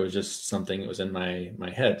anywhere. It was just something that was in my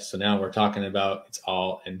head. So now we're talking about it's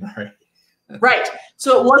all in my Right.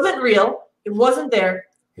 So it wasn't real. It wasn't there.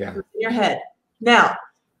 Yeah. It was in your head. Now,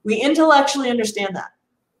 we intellectually understand that.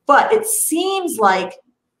 But it seems like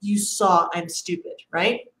you saw I'm stupid,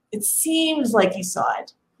 right? It seems like you saw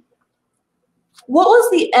it. What was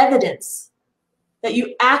the evidence that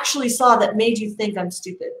you actually saw that made you think I'm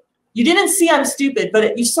stupid? You didn't see I'm stupid,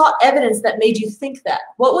 but you saw evidence that made you think that.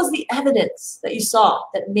 What was the evidence that you saw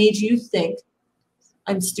that made you think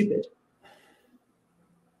I'm stupid?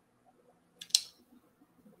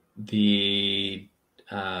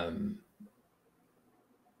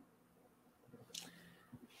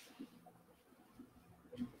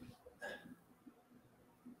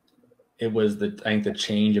 It was the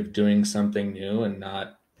change of doing something new and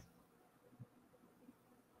not.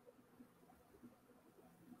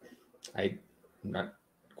 I'm not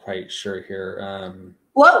quite sure here.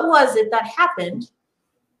 What was it that happened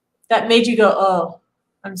that made you go, oh,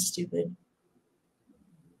 I'm stupid?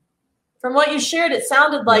 From what you shared, it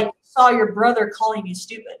sounded like you saw your brother calling you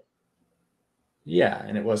stupid. Yeah,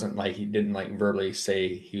 and it wasn't like he didn't like verbally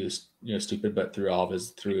say he was stupid, but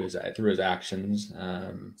through his actions.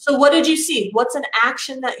 So what did you see? What's an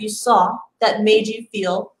action that you saw that made you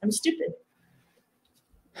feel I'm stupid?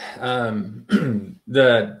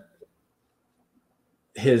 The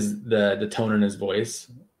tone in his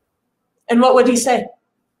voice. And what would he say?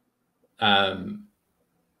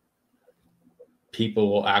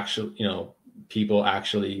 People actually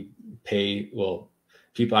pay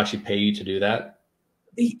you to do that.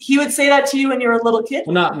 He would say that to you when you were a little kid?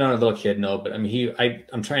 Well, not a little kid, no, but I mean,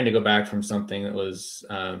 I'm trying to go back from something that was,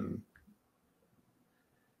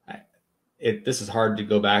 this is hard to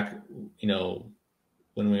go back,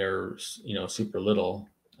 when we were, super little.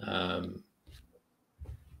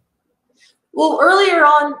 Well, earlier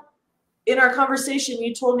on in our conversation,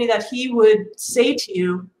 you told me that he would say to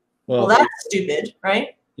you, well that's stupid,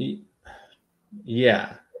 right?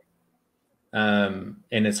 Yeah. And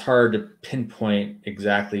it's hard to pinpoint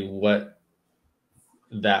exactly what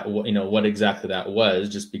exactly that was,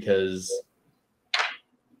 just because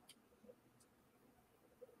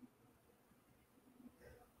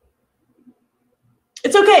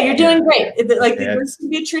it's okay. You're doing great. This can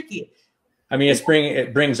be tricky. I mean,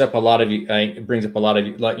 it brings up a lot of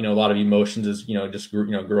emotions as just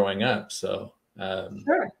growing up. So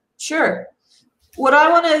sure. what I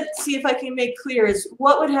want to see if I can make clear is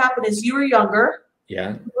what would happen is you were younger.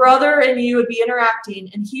 Yeah. Brother and you would be interacting,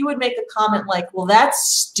 and he would make a comment like, well,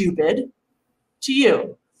 that's stupid to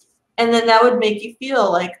you. And then that would make you feel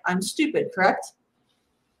like I'm stupid, correct?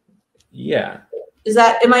 Yeah.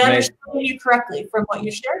 Am I understanding you correctly from what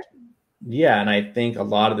you shared? Yeah, and I think a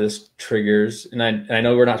lot of this triggers, and I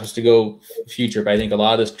know we're not supposed to go future, but I think a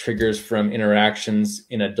lot of this triggers from interactions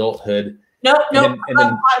in adulthood. Nope. I'm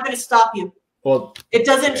going to stop you. Well, it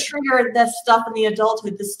doesn't trigger the stuff in the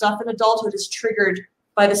adulthood. The stuff in adulthood is triggered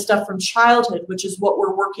by the stuff from childhood, which is what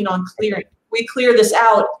we're working on clearing. We clear this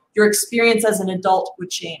out, your experience as an adult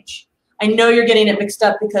would change. I know you're getting it mixed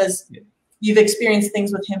up because you've experienced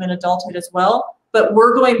things with him in adulthood as well, but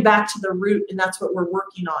we're going back to the root, and that's what we're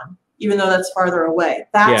working on, even though that's farther away.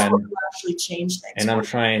 That's what will actually change things. And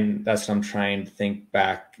that's what I'm trying to think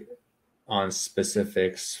back on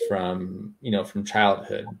specifics from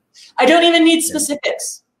childhood. I don't even need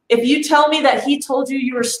specifics. If you tell me that he told you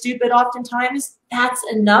you were stupid oftentimes, that's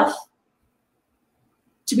enough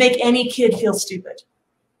to make any kid feel stupid.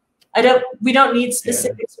 We don't need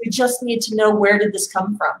specifics. We just need to know, where did this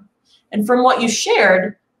come from? And from what you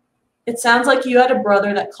shared, it sounds like you had a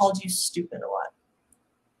brother that called you stupid a lot.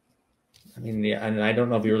 I mean, yeah, and I don't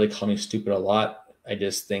know if you really call me stupid a lot. I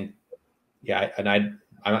just think, and I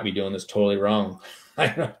might be doing this totally wrong.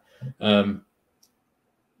 And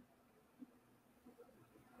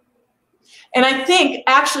I think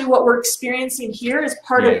actually what we're experiencing here is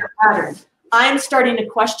part of your pattern. I'm starting to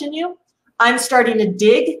question you. I'm starting to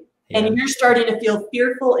dig, and you're starting to feel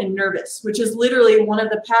fearful and nervous, which is literally one of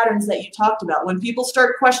the patterns that you talked about. When people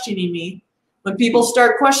start questioning me,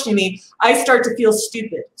 I start to feel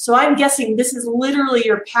stupid. So I'm guessing this is literally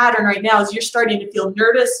your pattern right now, is you're starting to feel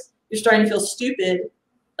nervous, you're starting to feel stupid.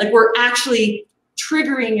 Like we're actually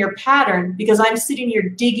triggering your pattern because I'm sitting here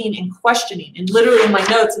digging and questioning. And literally in my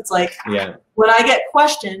notes, it's like, when I get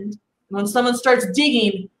questioned, when someone starts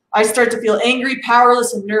digging, I start to feel angry,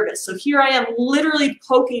 powerless, and nervous. So here I am literally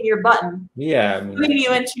poking your button, putting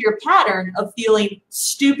you into your pattern of feeling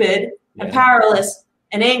stupid and powerless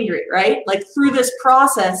and angry, right? Like through this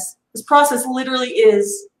process literally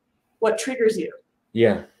is what triggers you.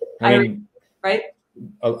 Yeah. Right?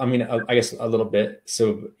 I guess a little bit.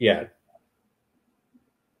 So yeah.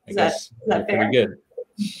 Is that fair? Pretty good.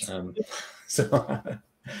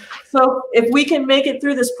 So if we can make it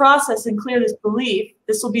through this process and clear this belief,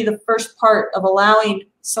 this will be the first part of allowing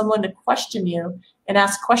someone to question you and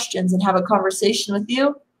ask questions and have a conversation with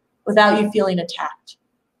you without you feeling attacked.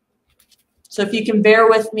 So if you can bear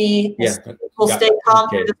with me, we'll stay calm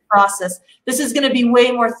through this process. This is going to be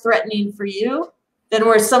way more threatening for you than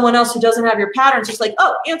where someone else who doesn't have your patterns just like,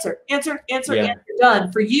 oh, answer,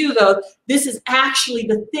 done. For you, though, this is actually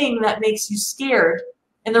the thing that makes you scared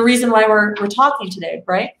and the reason why we're talking today,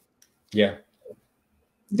 right? Yeah.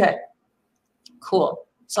 Okay. Cool.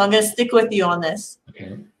 So I'm going to stick with you on this. Okay.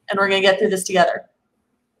 And we're going to get through this together.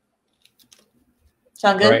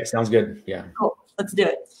 Sound good? All right. Sounds good. Yeah. Cool. Let's do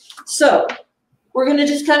it. So we're going to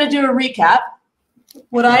just kind of do a recap.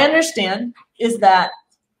 What I understand is that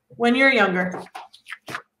when you're younger,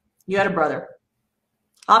 you had a brother.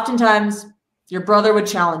 Oftentimes, your brother would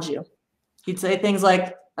challenge you. He'd say things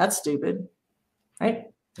like, that's stupid, right?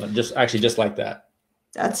 Just like that.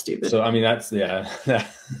 That's stupid. So, I mean, that's,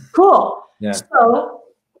 Cool. Yeah. So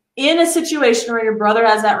in a situation where your brother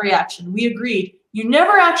has that reaction, we agreed, you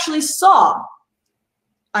never actually saw,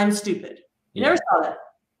 I'm stupid. You never saw that.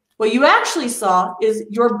 What you actually saw is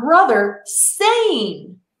your brother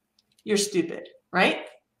saying you're stupid, right?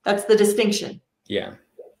 That's the distinction. Yeah.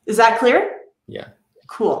 Is that clear? Yeah.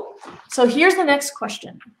 Cool. So here's the next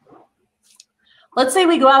question. Let's say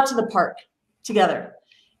we go out to the park together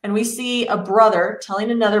and we see a brother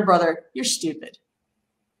telling another brother, you're stupid.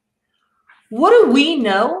 What do we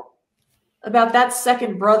know about that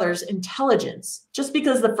second brother's intelligence just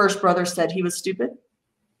because the first brother said he was stupid?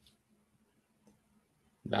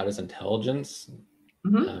 About his intelligence,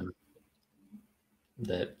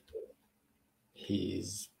 that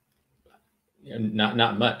he's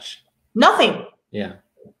not much. Nothing. Yeah.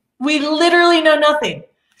 We literally know nothing.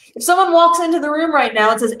 If someone walks into the room right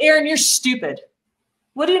now and says, Erin, you're stupid,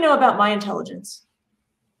 what do you know about my intelligence?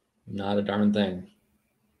 Not a darn thing.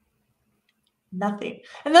 Nothing.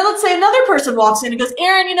 And then let's say another person walks in and goes,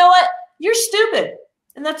 Erin, you know what? You're stupid.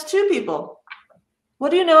 And that's two people. What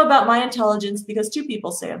do you know about my intelligence because two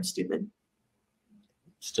people say I'm stupid?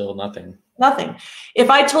 Still nothing. Nothing. If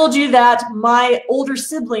I told you that my older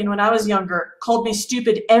sibling when I was younger called me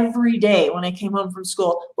stupid every day when I came home from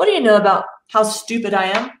school, what do you know about how stupid I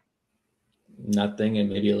am? Nothing, and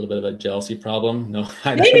maybe a little bit of a jealousy problem. No,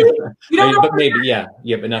 I Maybe don't you know. don't know. But maybe, yeah, but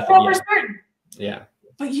You nothing. don't know Yeah, for certain. yeah.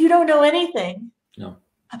 But you don't know anything No,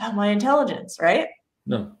 about my intelligence, right?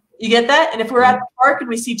 no. You get that? And if we're Yeah. at the park and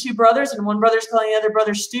we see two brothers and one brother's calling the other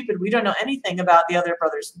brother stupid, we don't know anything about the other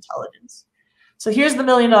brother's intelligence. So here's the $1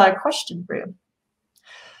 million question for you.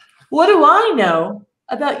 What do I know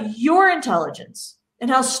about your intelligence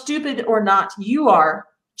and how stupid or not you are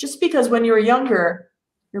just because when you were younger,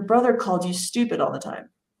 your brother called you stupid all the time?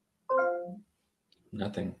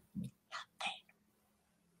 Nothing.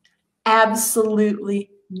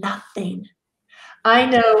 Absolutely nothing. I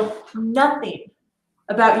know nothing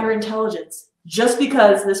about your intelligence just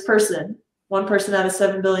because this person, one person out of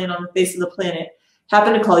 7 billion on the face of the planet,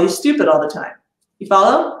 happened to call you stupid all the time. You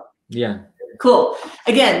follow? Yeah. Cool.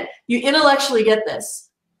 Again, you intellectually get this.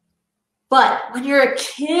 But when you're a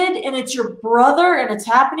kid and it's your brother and it's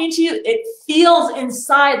happening to you, it feels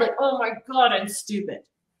inside like, oh my God, I'm stupid.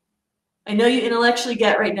 I know you intellectually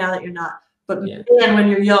get right now that you're not. But Yeah. man, when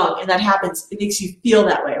you're young and that happens, it makes you feel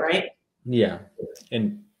that way, right? Yeah.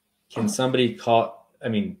 And can somebody call, I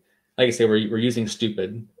mean, like I say, we're using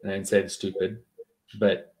stupid, and I said stupid,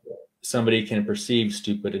 but somebody can perceive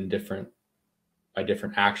stupid in by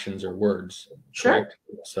different actions or words. Sure. Correct?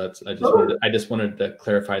 So that's, I just wanted to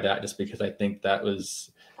clarify that, just because I think that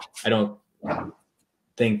was, I don't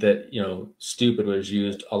think that, stupid was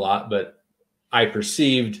used a lot, but I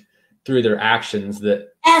perceived through their actions that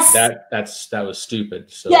Yes. that was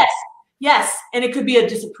stupid. So Yes. And it could be a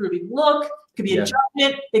disapproving look, it could be a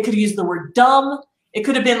judgment, they could use the word dumb. It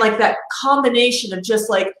could have been like that combination of just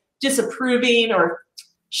like disapproving or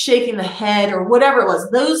shaking the head or whatever it was.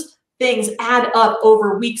 Those things add up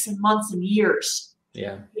over weeks and months and years.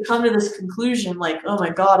 Yeah. You come to this conclusion like, oh my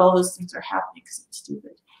God, all those things are happening because I'm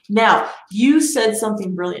stupid. Now, you said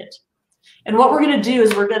something brilliant. And what we're going to do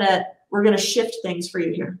is we're going to shift things for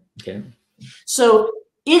you here. Okay. So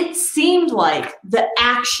it seemed like the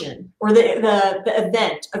action or the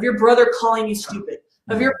event of your brother calling you stupid,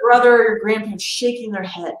 of your brother or your grandparents shaking their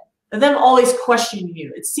head, of them always questioning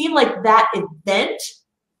you. It seemed like that event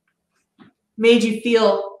made you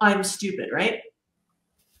feel I'm stupid, right?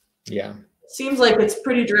 Yeah. Seems like it's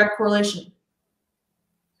pretty direct correlation.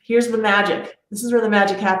 Here's the magic. This is where the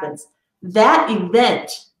magic happens. That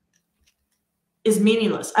event is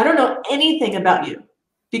meaningless. I don't know anything about you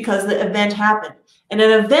because the event happened. And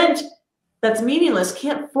an event that's meaningless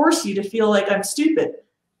can't force you to feel like I'm stupid.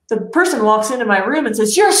 The person walks into my room and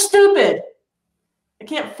says, you're stupid. It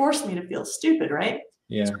can't force me to feel stupid, right?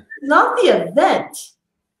 Yeah. So it's not the event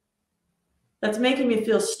that's making me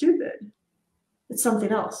feel stupid. It's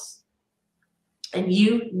something else. And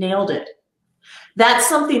you nailed it. That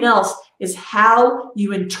something else is how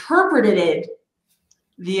you interpreted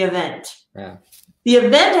the event. Yeah. The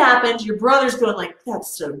event happened, your brother's going like,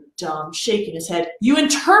 that's so dumb, shaking his head. You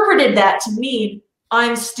interpreted that to mean,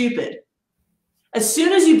 I'm stupid. As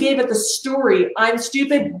soon as you gave it the story, I'm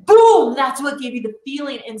stupid, boom, that's what gave you the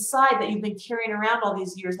feeling inside that you've been carrying around all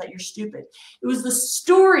these years that you're stupid. It was the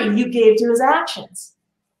story you gave to his actions.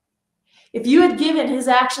 If you had given his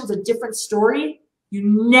actions a different story, you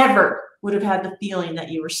never would have had the feeling that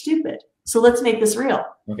you were stupid. So let's make this real.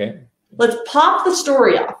 Okay. Let's pop the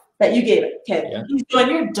story off that you gave it. Okay, Yeah. he's going,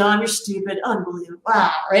 you're dumb, you're stupid, unbelievable.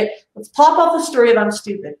 Wow, right? Let's pop off the story of I'm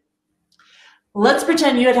stupid. Let's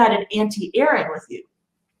pretend you had an Auntie Erin with you.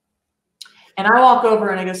 And I walk over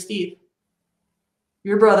and I go, Steve,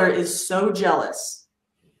 your brother is so jealous.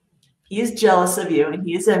 He is jealous of you and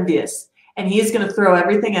he is envious. And he is going to throw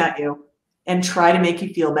everything at you and try to make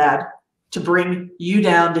you feel bad to bring you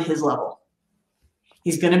down to his level.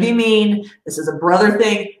 He's going to be mean. This is a brother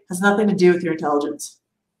thing. It has nothing to do with your intelligence.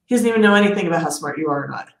 He doesn't even know anything about how smart you are or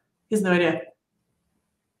not. He has no idea.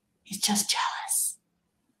 He's just jealous.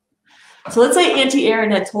 So let's say Auntie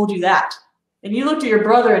Erin had told you that. And you looked at your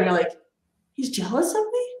brother and you're like, he's jealous of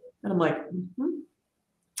me? And I'm like,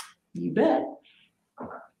 you bet.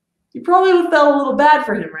 You probably would have felt a little bad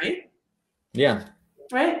for him, right? Yeah.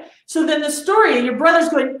 Right? So then the story, your brother's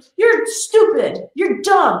going, you're stupid, you're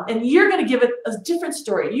dumb, and you're going to give it a different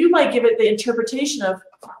story. You might give it the interpretation of,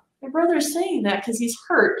 my brother is saying that because he's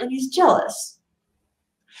hurt and he's jealous.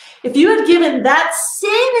 If you had given that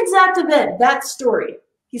same exact event, that story,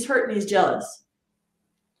 he's hurt and he's jealous,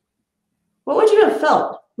 what would you have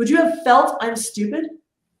felt? Would you have felt I'm stupid?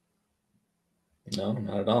 No,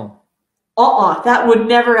 not at all. That would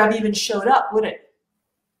never have even showed up, would it?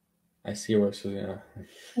 I see where it's, yeah.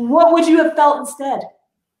 What would you have felt instead?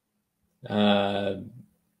 Probably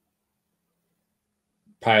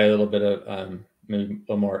a little bit of maybe a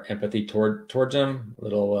little more empathy towards him. A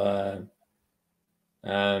little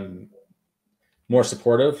more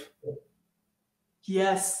supportive.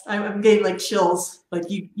 Yes, I'm getting like chills. Like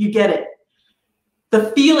you get it.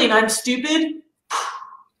 The feeling I'm stupid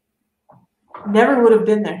never would have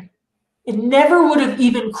been there. It never would have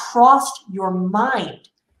even crossed your mind,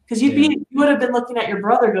 because you would have been looking at your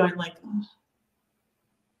brother going like, oh,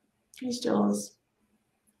 he's jealous.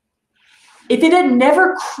 If it had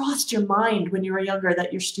never crossed your mind when you were younger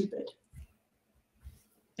that you're stupid,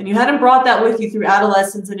 and you hadn't brought that with you through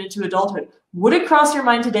adolescence and into adulthood, would it cross your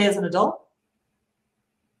mind today as an adult?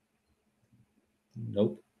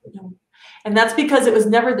 Nope. No. And that's because it was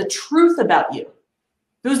never the truth about you.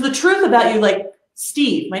 If it was the truth about you, like,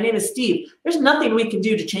 Steve, my name is Steve, there's nothing we can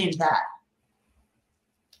do to change that.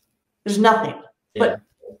 There's nothing. Yeah. But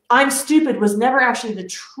I'm stupid was never actually the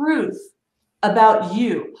truth about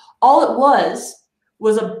you. All it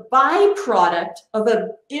was a byproduct of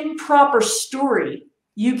an improper story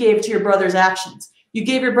you gave to your brother's actions. You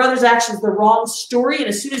gave your brother's actions the wrong story, and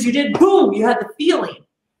as soon as you did, boom, you had the feeling.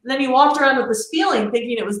 And then you walked around with this feeling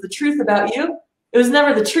thinking it was the truth about you. It was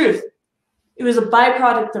never the truth. It was a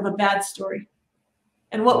byproduct of a bad story.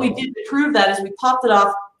 And what we did to prove that is we popped it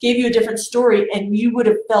off, gave you a different story, and you would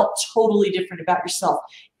have felt totally different about yourself.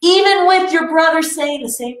 Even with your brother saying the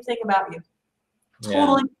same thing about you.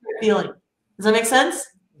 Totally different feeling. Does that make sense?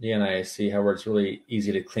 Yeah, and I see how it's really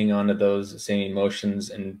easy to cling on to those same emotions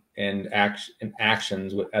and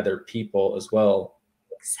actions with other people as well.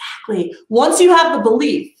 Exactly. Once you have the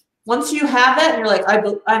belief, once you have that and you're like,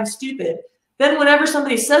 I'm stupid, then whenever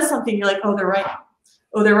somebody says something, you're like, oh, they're right.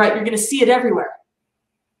 Oh, they're right. You're going to see it everywhere.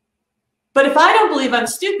 But if I don't believe I'm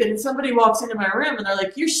stupid and somebody walks into my room and they're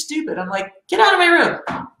like, you're stupid, I'm like, get out of my room.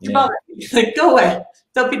 You're bothering me. Like, go away.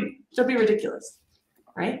 Don't be ridiculous.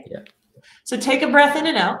 Right? Yeah. So take a breath in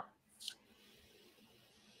and out.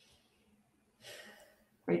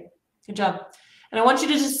 Great. Good job. And I want you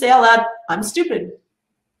to just say out loud, I'm stupid.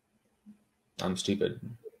 I'm stupid.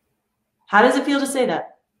 How does it feel to say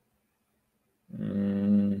that?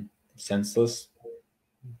 Senseless.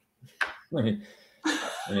 I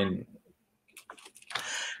mean,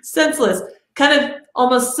 senseless. Kind of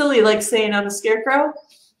almost silly, like saying I'm a scarecrow.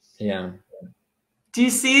 Yeah. Do you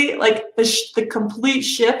see like the complete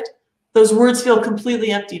shift? Those words feel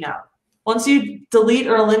completely empty now. Once you delete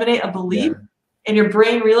or eliminate a belief and your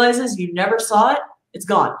brain realizes you never saw it, it's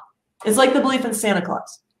gone. It's like the belief in Santa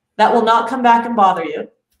Claus. That will not come back and bother you.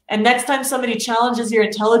 And next time somebody challenges your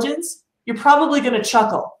intelligence, you're probably going to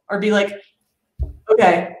chuckle or be like,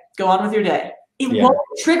 okay, go on with your day. It won't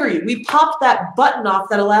trigger you. We popped that button off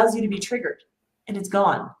that allows you to be triggered, and it's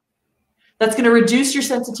gone. That's going to reduce your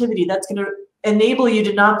sensitivity. That's going to enable you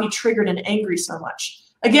to not be triggered and angry so much.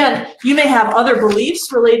 Again, you may have other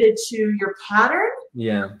beliefs related to your pattern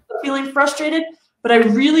of feeling frustrated, but I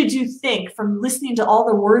really do think from listening to all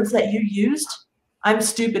the words that you used, I'm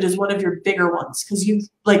stupid is one of your bigger ones, because you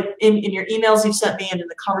like in your emails you've sent me and in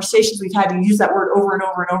the conversations we've had, you use that word over and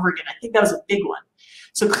over and over again. I think that was a big one.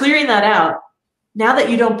 So clearing that out, now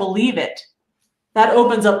that you don't believe it, that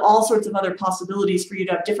opens up all sorts of other possibilities for you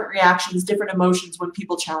to have different reactions, different emotions when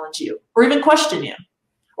people challenge you or even question you.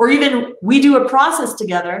 Or even we do a process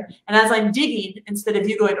together, and as I'm digging, instead of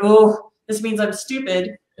you going, oh, this means I'm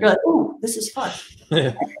stupid, you're like, oh, this is fun.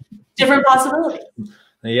 Different possibilities.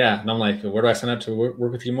 Yeah, and I'm like, where do I sign up to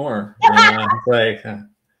work with you more? It's like,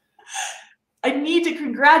 I need to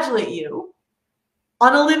congratulate you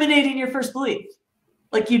on eliminating your first belief.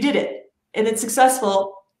 Like you did it, and it's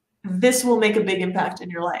successful. This will make a big impact in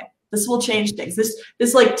your life. This will change things.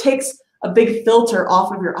 This like takes a big filter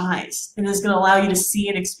off of your eyes and is going to allow you to see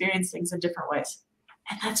and experience things in different ways.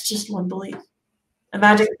 And that's just one belief.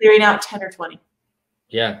 Imagine clearing out 10 or 20.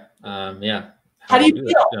 Yeah. How do you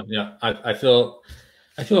feel? Yeah. I feel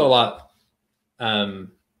a lot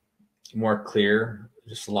more clear,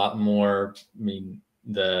 just a lot more,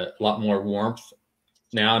 a lot more warmth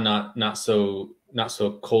now, not so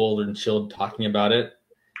cold and chilled talking about it,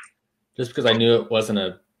 just because I knew it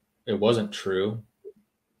wasn't true.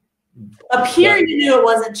 Up here, you knew it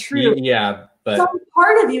wasn't true. Yeah, but some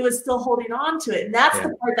part of you is still holding on to it, and that's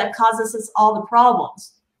the part that causes us all the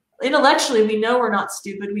problems. Intellectually, we know we're not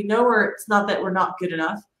stupid. We know it's not that we're not good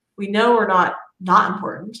enough. We know we're not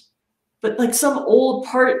important. But like some old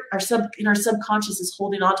part in our subconscious is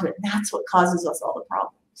holding on to it, and that's what causes us all the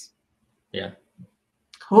problems. Yeah.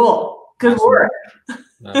 Cool. Good work.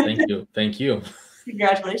 Thank you.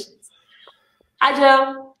 Congratulations. Hi,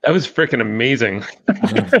 Joe. That was freaking amazing.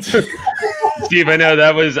 Steve, I know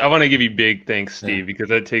I want to give you big thanks, Steve, because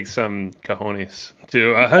that takes some cojones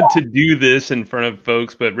to do this in front of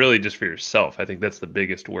folks, but really just for yourself. I think that's the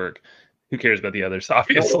biggest work who cares about the others?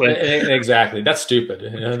 Obviously, exactly. That's stupid.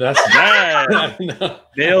 You know, that's no.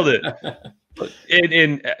 Nailed it.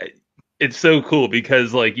 And it's so cool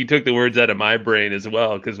because like you took the words out of my brain as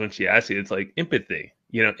well. Because when she asked you, it's like empathy.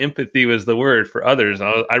 You know, empathy was the word for others.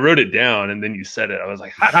 I wrote it down, and then you said it. I was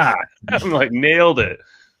like, ha! I'm like, nailed it.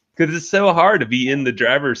 Because it's so hard to be in the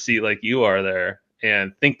driver's seat like you are there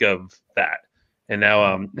and think of that. And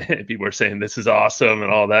now people are saying this is awesome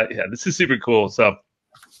and all that. Yeah, this is super cool. So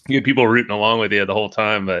you get people rooting along with you the whole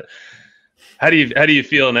time. But how do you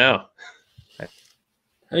feel now?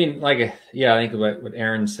 I mean, like, yeah, I think what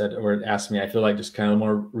Erin said or asked me, I feel like just kind of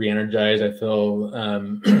more re-energized. I feel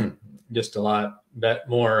just a lot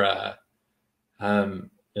more,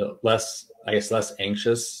 less, I guess, less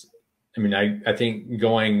anxious. I mean, I think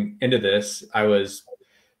going into this, I was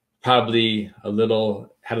probably had a little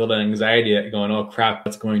anxiety at going, oh crap,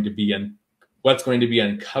 what's going to be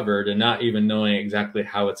uncovered, and not even knowing exactly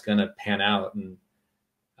how it's going to pan out. And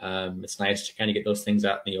it's nice to kind of get those things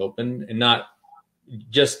out in the open, and not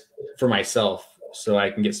just for myself, so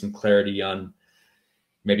I can get some clarity on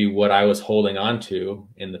maybe what I was holding on to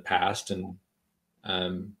in the past. And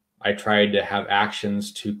I tried to have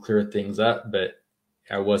actions to clear things up, but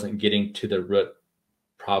I wasn't getting to the root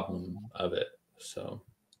problem of it. So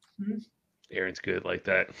Erin's good like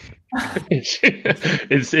that.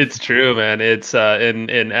 It's true, man. It's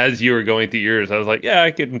and as you were going through yours, I was like, yeah,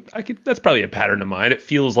 I could that's probably a pattern of mine. It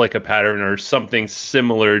feels like a pattern or something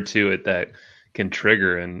similar to it that can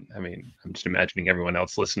trigger. And I mean, I'm just imagining everyone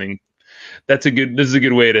else listening. This is a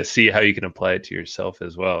good way to see how you can apply it to yourself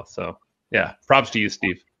as well. So yeah, props to you,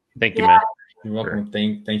 Steve. Thank you, man. You're welcome.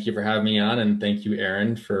 Thank you for having me on, and thank you,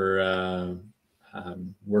 Erin, for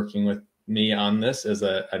working with me on this as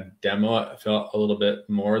a demo. It felt a little bit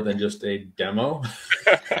more than just a demo.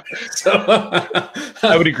 So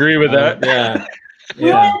I would agree with that. Yeah.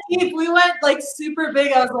 We went deep. We went like super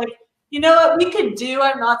big. I was like, you know what we could do?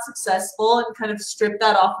 I'm not successful, and kind of strip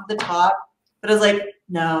that off of the top. But I was like,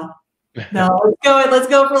 no, let's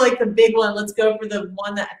go for like the big one. Let's go for the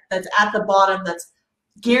one that's at the bottom, that's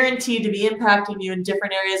guaranteed to be impacting you in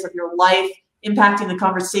different areas of your life, impacting the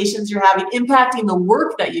conversations you're having, impacting the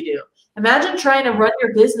work that you do. Imagine trying to run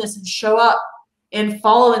your business and show up and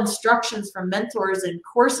follow instructions from mentors and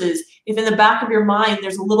courses if in the back of your mind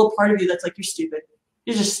there's a little part of you that's like, you're stupid.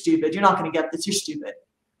 You're just stupid. You're not going to get this. You're stupid.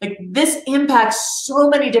 Like, this impacts so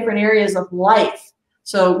many different areas of life.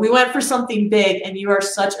 So we went for something big, and you are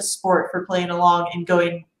such a sport for playing along and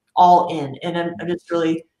going all in. And I'm just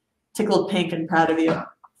really tickled pink and proud of you.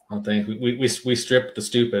 Oh, thank you. We stripped the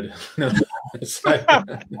stupid.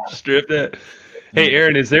 Stripped it. Hey,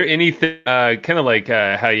 Erin, is there anything kind of like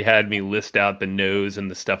how you had me list out the no's and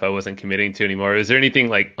the stuff I wasn't committing to anymore? Is there anything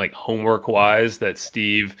like homework wise that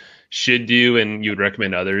Steve should do and you would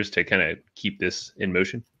recommend others to kind of keep this in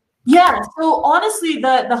motion? Yeah. So honestly,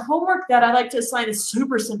 the homework that I like to assign is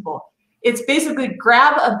super simple. It's basically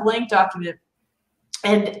grab a blank document,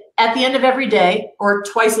 and at the end of every day or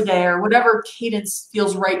twice a day or whatever cadence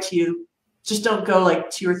feels right to you, just don't go like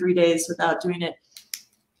 2 or 3 days without doing it.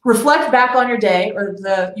 Reflect back on your day or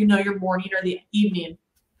your morning or the evening,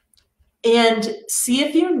 and see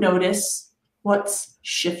if you notice what's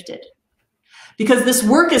shifted. Because this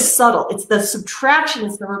work is subtle. It's the subtraction,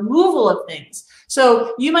 it's the removal of things.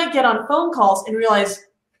 So you might get on phone calls and realize,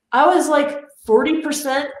 I was like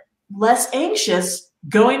 40% less anxious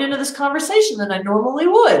going into this conversation than I normally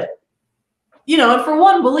would. And for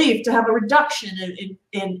one belief, to have a reduction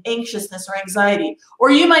in anxiousness or anxiety. Or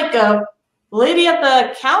you might go, the lady at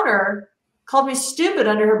the counter called me stupid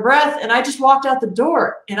under her breath, and I just walked out the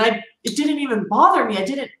door, and it didn't even bother me. I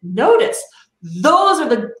didn't notice. Those are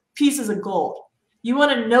the pieces of gold. You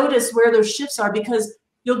want to notice where those shifts are, because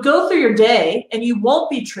you'll go through your day and you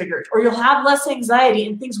won't be triggered, or you'll have less anxiety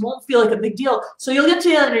and things won't feel like a big deal. So you'll get to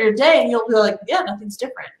the end of your day and you'll be like, yeah, nothing's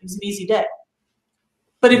different. It was an easy day.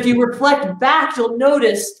 But if you reflect back, you'll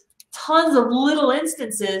notice tons of little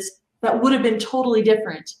instances that would have been totally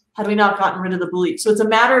different had we not gotten rid of the belief. So it's a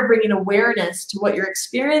matter of bringing awareness to what you're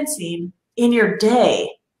experiencing in your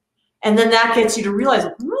day. And then that gets you to realize,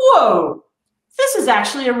 whoa, this is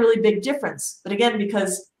actually a really big difference. But again,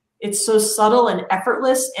 because it's so subtle and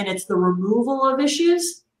effortless, and it's the removal of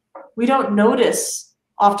issues, we don't notice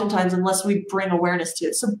oftentimes unless we bring awareness to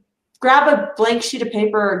it. So grab a blank sheet of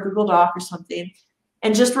paper or a Google Doc or something,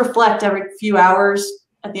 and just reflect every few hours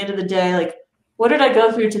at the end of the day, like, what did I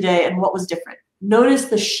go through today and what was different? Notice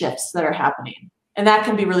the shifts that are happening. And that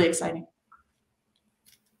can be really exciting.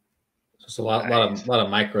 So it's a lot of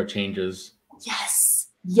micro changes. Yes.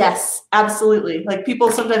 Yes, absolutely. Like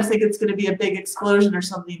people sometimes think it's going to be a big explosion or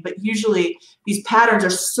something, but usually these patterns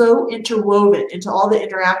are so interwoven into all the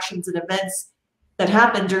interactions and events that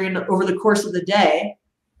happen over the course of the day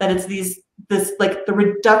that it's this like the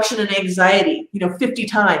reduction in anxiety, 50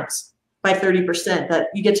 times by 30%, that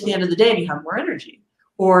you get to the end of the day and you have more energy.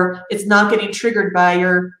 Or it's not getting triggered by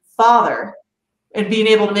your father and being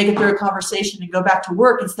able to make it through a conversation and go back to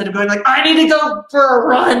work instead of going like, I need to go for a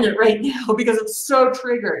run right now because I'm so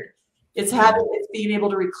triggered. It's being able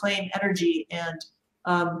to reclaim energy and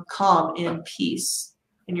calm and peace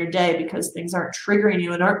in your day because things aren't triggering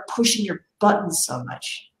you and aren't pushing your buttons so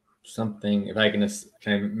much. Something, if I can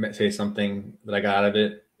say something that I got out of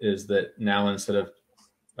it, is that now instead of,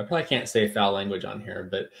 I probably can't say foul language on here,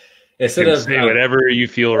 but instead of say whatever you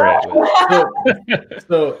feel right with.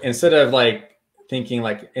 So instead of like thinking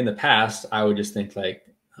like in the past, I would just think like,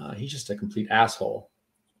 he's just a complete asshole,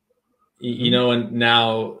 and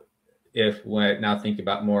now when I think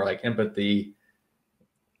about more like empathy,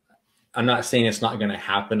 I'm not saying it's not going to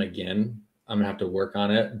happen again. I'm gonna have to work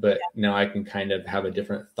on it, but now I can kind of have a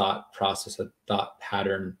different thought process, a thought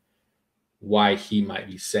pattern, why he might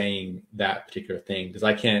be saying that particular thing. Because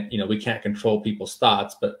I can't, we can't control people's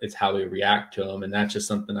thoughts, but it's how we react to them. And that's just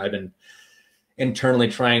something I've been internally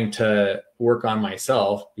trying to work on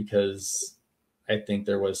myself, because I think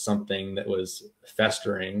there was something that was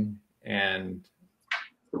festering, and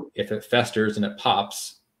if it festers and it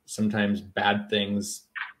pops, sometimes bad things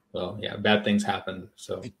happen.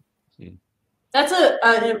 So that's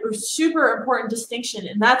a super important distinction,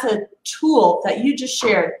 and that's a tool that you just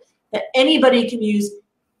shared that anybody can use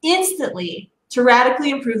instantly to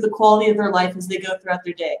radically improve the quality of their life as they go throughout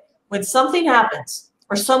their day. When something happens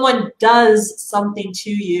or someone does something to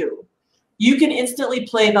you, you can instantly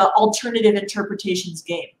play the alternative interpretations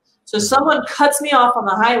game. So someone cuts me off on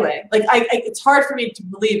the highway. Like it's hard for me to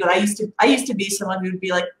believe, but I used to be someone who would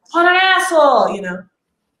be like, what an asshole,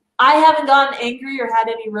 I haven't gotten angry or had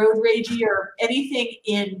any road ragey or anything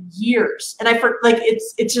in years. And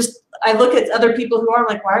it's just, I look at other people who are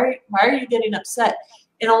like, why are you getting upset?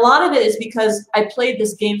 And a lot of it is because I played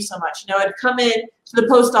this game so much. I'd come in to the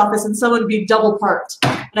post office and someone would be double parked.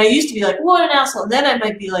 And I used to be like, what an asshole. And then I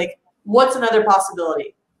might be like, what's another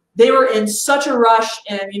possibility? They were in such a rush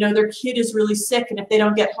and, their kid is really sick. And if they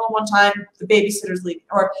don't get home on time, the babysitter's leaving.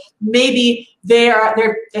 Or maybe they're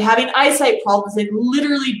having eyesight problems. They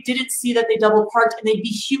literally didn't see that they double parked, and they'd be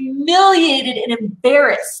humiliated and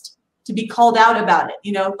embarrassed to be called out about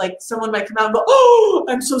it. Like someone might come out and go, oh,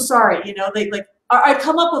 I'm so sorry. I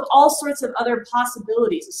come up with all sorts of other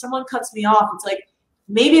possibilities. If someone cuts me off, it's like,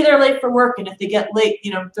 maybe they're late for work. And if they get late,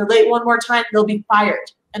 if they're late one more time, they'll be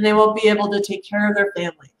fired and they won't be able to take care of their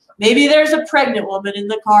family. Maybe there's a pregnant woman in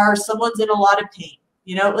the car. Someone's in a lot of pain.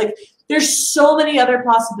 There's so many other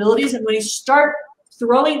possibilities. And when you start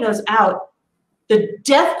throwing those out, the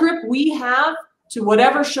death grip we have to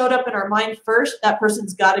whatever showed up in our mind first, that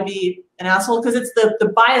person's got to be an asshole, because it's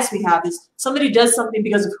the bias we have is somebody does something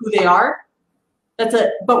because of who they are.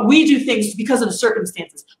 But we do things because of the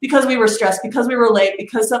circumstances, because we were stressed, because we were late,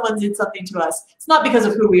 because someone did something to us. It's not because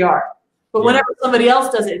of who we are. But whenever somebody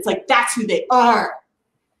else does it, it's like, that's who they are.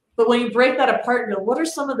 But when you break that apart and go, what are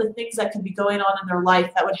some of the things that could be going on in their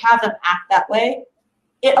life that would have them act that way?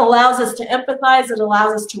 It allows us to empathize. It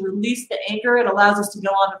allows us to release the anger. It allows us to go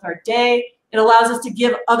on with our day. It allows us to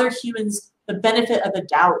give other humans the benefit of the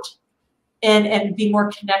doubt and be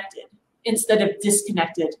more connected instead of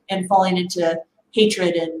disconnected and falling into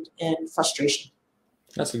hatred and frustration.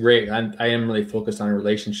 That's great. I am really focused on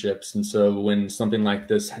relationships, and so when something like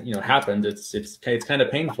this, happens, it's kind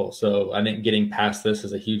of painful. So I think getting past this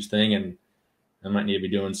is a huge thing, and I might need to be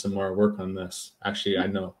doing some more work on this. Actually, I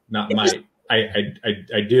know, not might.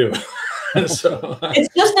 I do. So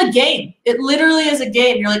it's just a game. It literally is a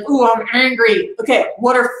game. You're like, ooh, I'm angry. Okay,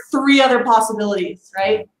 what are 3 other possibilities,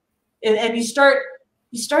 right? And you start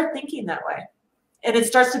thinking that way. And it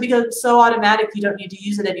starts to become so automatic you don't need to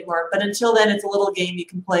use it anymore. But until then, it's a little game you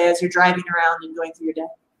can play as you're driving around and going through your day.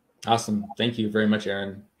 Awesome. Thank you very much,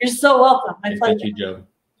 Erin. You're so welcome. My pleasure. Thank you, Joe.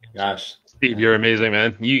 Gosh. Steve, you're amazing,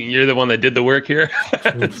 man. You're the one that did the work here.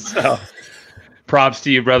 So props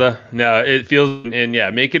to you, brother. No, it feels, and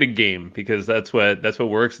yeah, make it a game, because that's what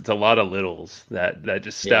works. It's a lot of littles that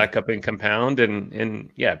just stack up and compound,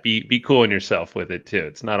 and yeah, be cool on yourself with it too.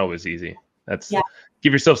 It's not always easy.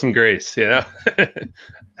 Give yourself some grace,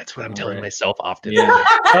 That's what I'm telling myself often.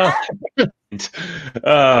 Yeah.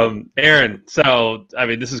 Erin, so I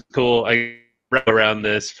mean, this is cool. I wrap around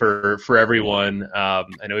this for everyone. I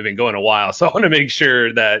know we've been going a while, so I want to make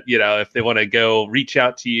sure that if they want to go reach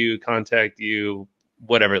out to you, contact you,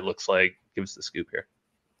 whatever it looks like, give us the scoop here.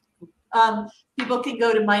 People can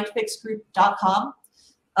go to mindfixgroup.com.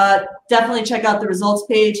 Definitely check out the results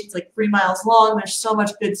page. It's like 3 miles long. There's so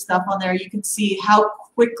much good stuff on there. You can see how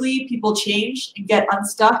quickly people change and get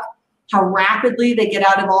unstuck, how rapidly they get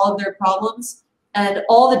out of all of their problems, and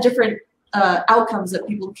all the different outcomes that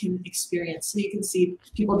people can experience. So you can see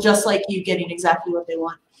people just like you getting exactly what they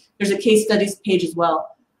want. There's a case studies page as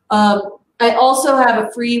well. I also have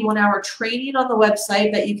a free 1-hour training on the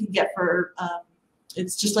website that you can get for,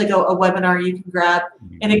 it's just like a webinar you can grab,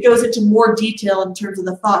 and it goes into more detail in terms of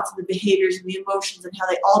the thoughts and the behaviors and the emotions and how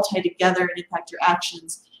they all tie together and impact your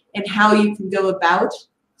actions and how you can go about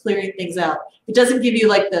clearing things out. It doesn't give you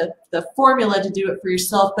like the formula to do it for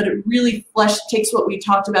yourself, but it really takes what we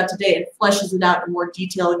talked about today and fleshes it out in more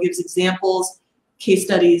detail and gives examples, case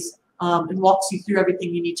studies, and walks you through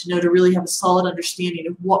everything you need to know to really have a solid understanding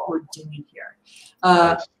of what we're doing here.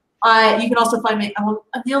 You can also find me, I'm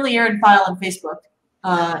the only Erin Pheil on Facebook.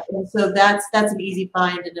 And so that's an easy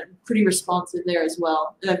find, and I'm pretty responsive there as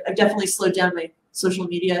well. I've definitely slowed down my social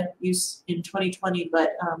media use in 2020,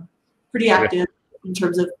 but pretty active in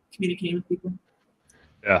terms of communicating with people.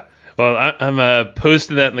 Yeah. Well, I'm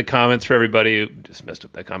posting that in the comments for everybody. Just messed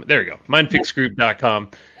up that comment. There we go.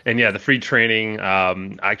 Mindfixgroup.com. And yeah, the free training.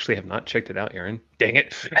 I actually have not checked it out, Erin. Dang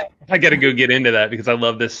it. I got to go get into that because I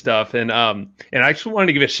love this stuff. And I actually wanted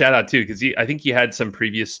to give a shout out too, because I think you had some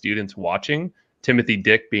previous students watching, Timothy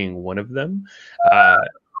Dick being one of them.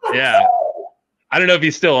 Yeah. I don't know if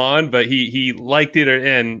he's still on, but he liked it.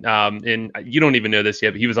 And you don't even know this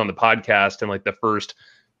yet, but he was on the podcast, and like the first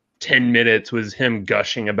 10 minutes was him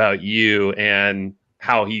gushing about you and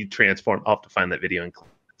how he transformed. I'll have to find that video and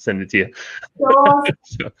send it to you.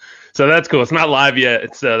 So that's cool. It's not live yet.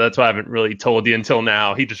 It's that's why I haven't really told you until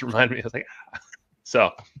now. He just reminded me. I was like,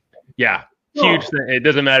 So yeah, huge thing. It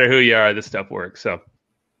doesn't matter who you are. This stuff works. So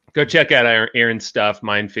go check out Erin's stuff,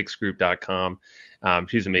 mindfixgroup.com.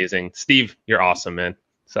 She's amazing. Steve, you're awesome, man.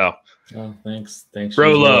 So thanks.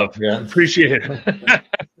 Bro love. Yeah. Appreciate it.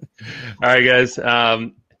 All right, guys.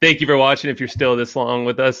 Thank you for watching. If you're still this long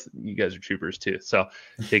with us, you guys are troopers too. So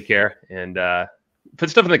take care, and put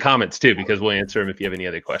stuff in the comments too, because we'll answer them if you have any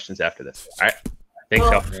other questions after this. All right. Thanks,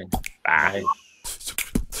 y'all. Bye.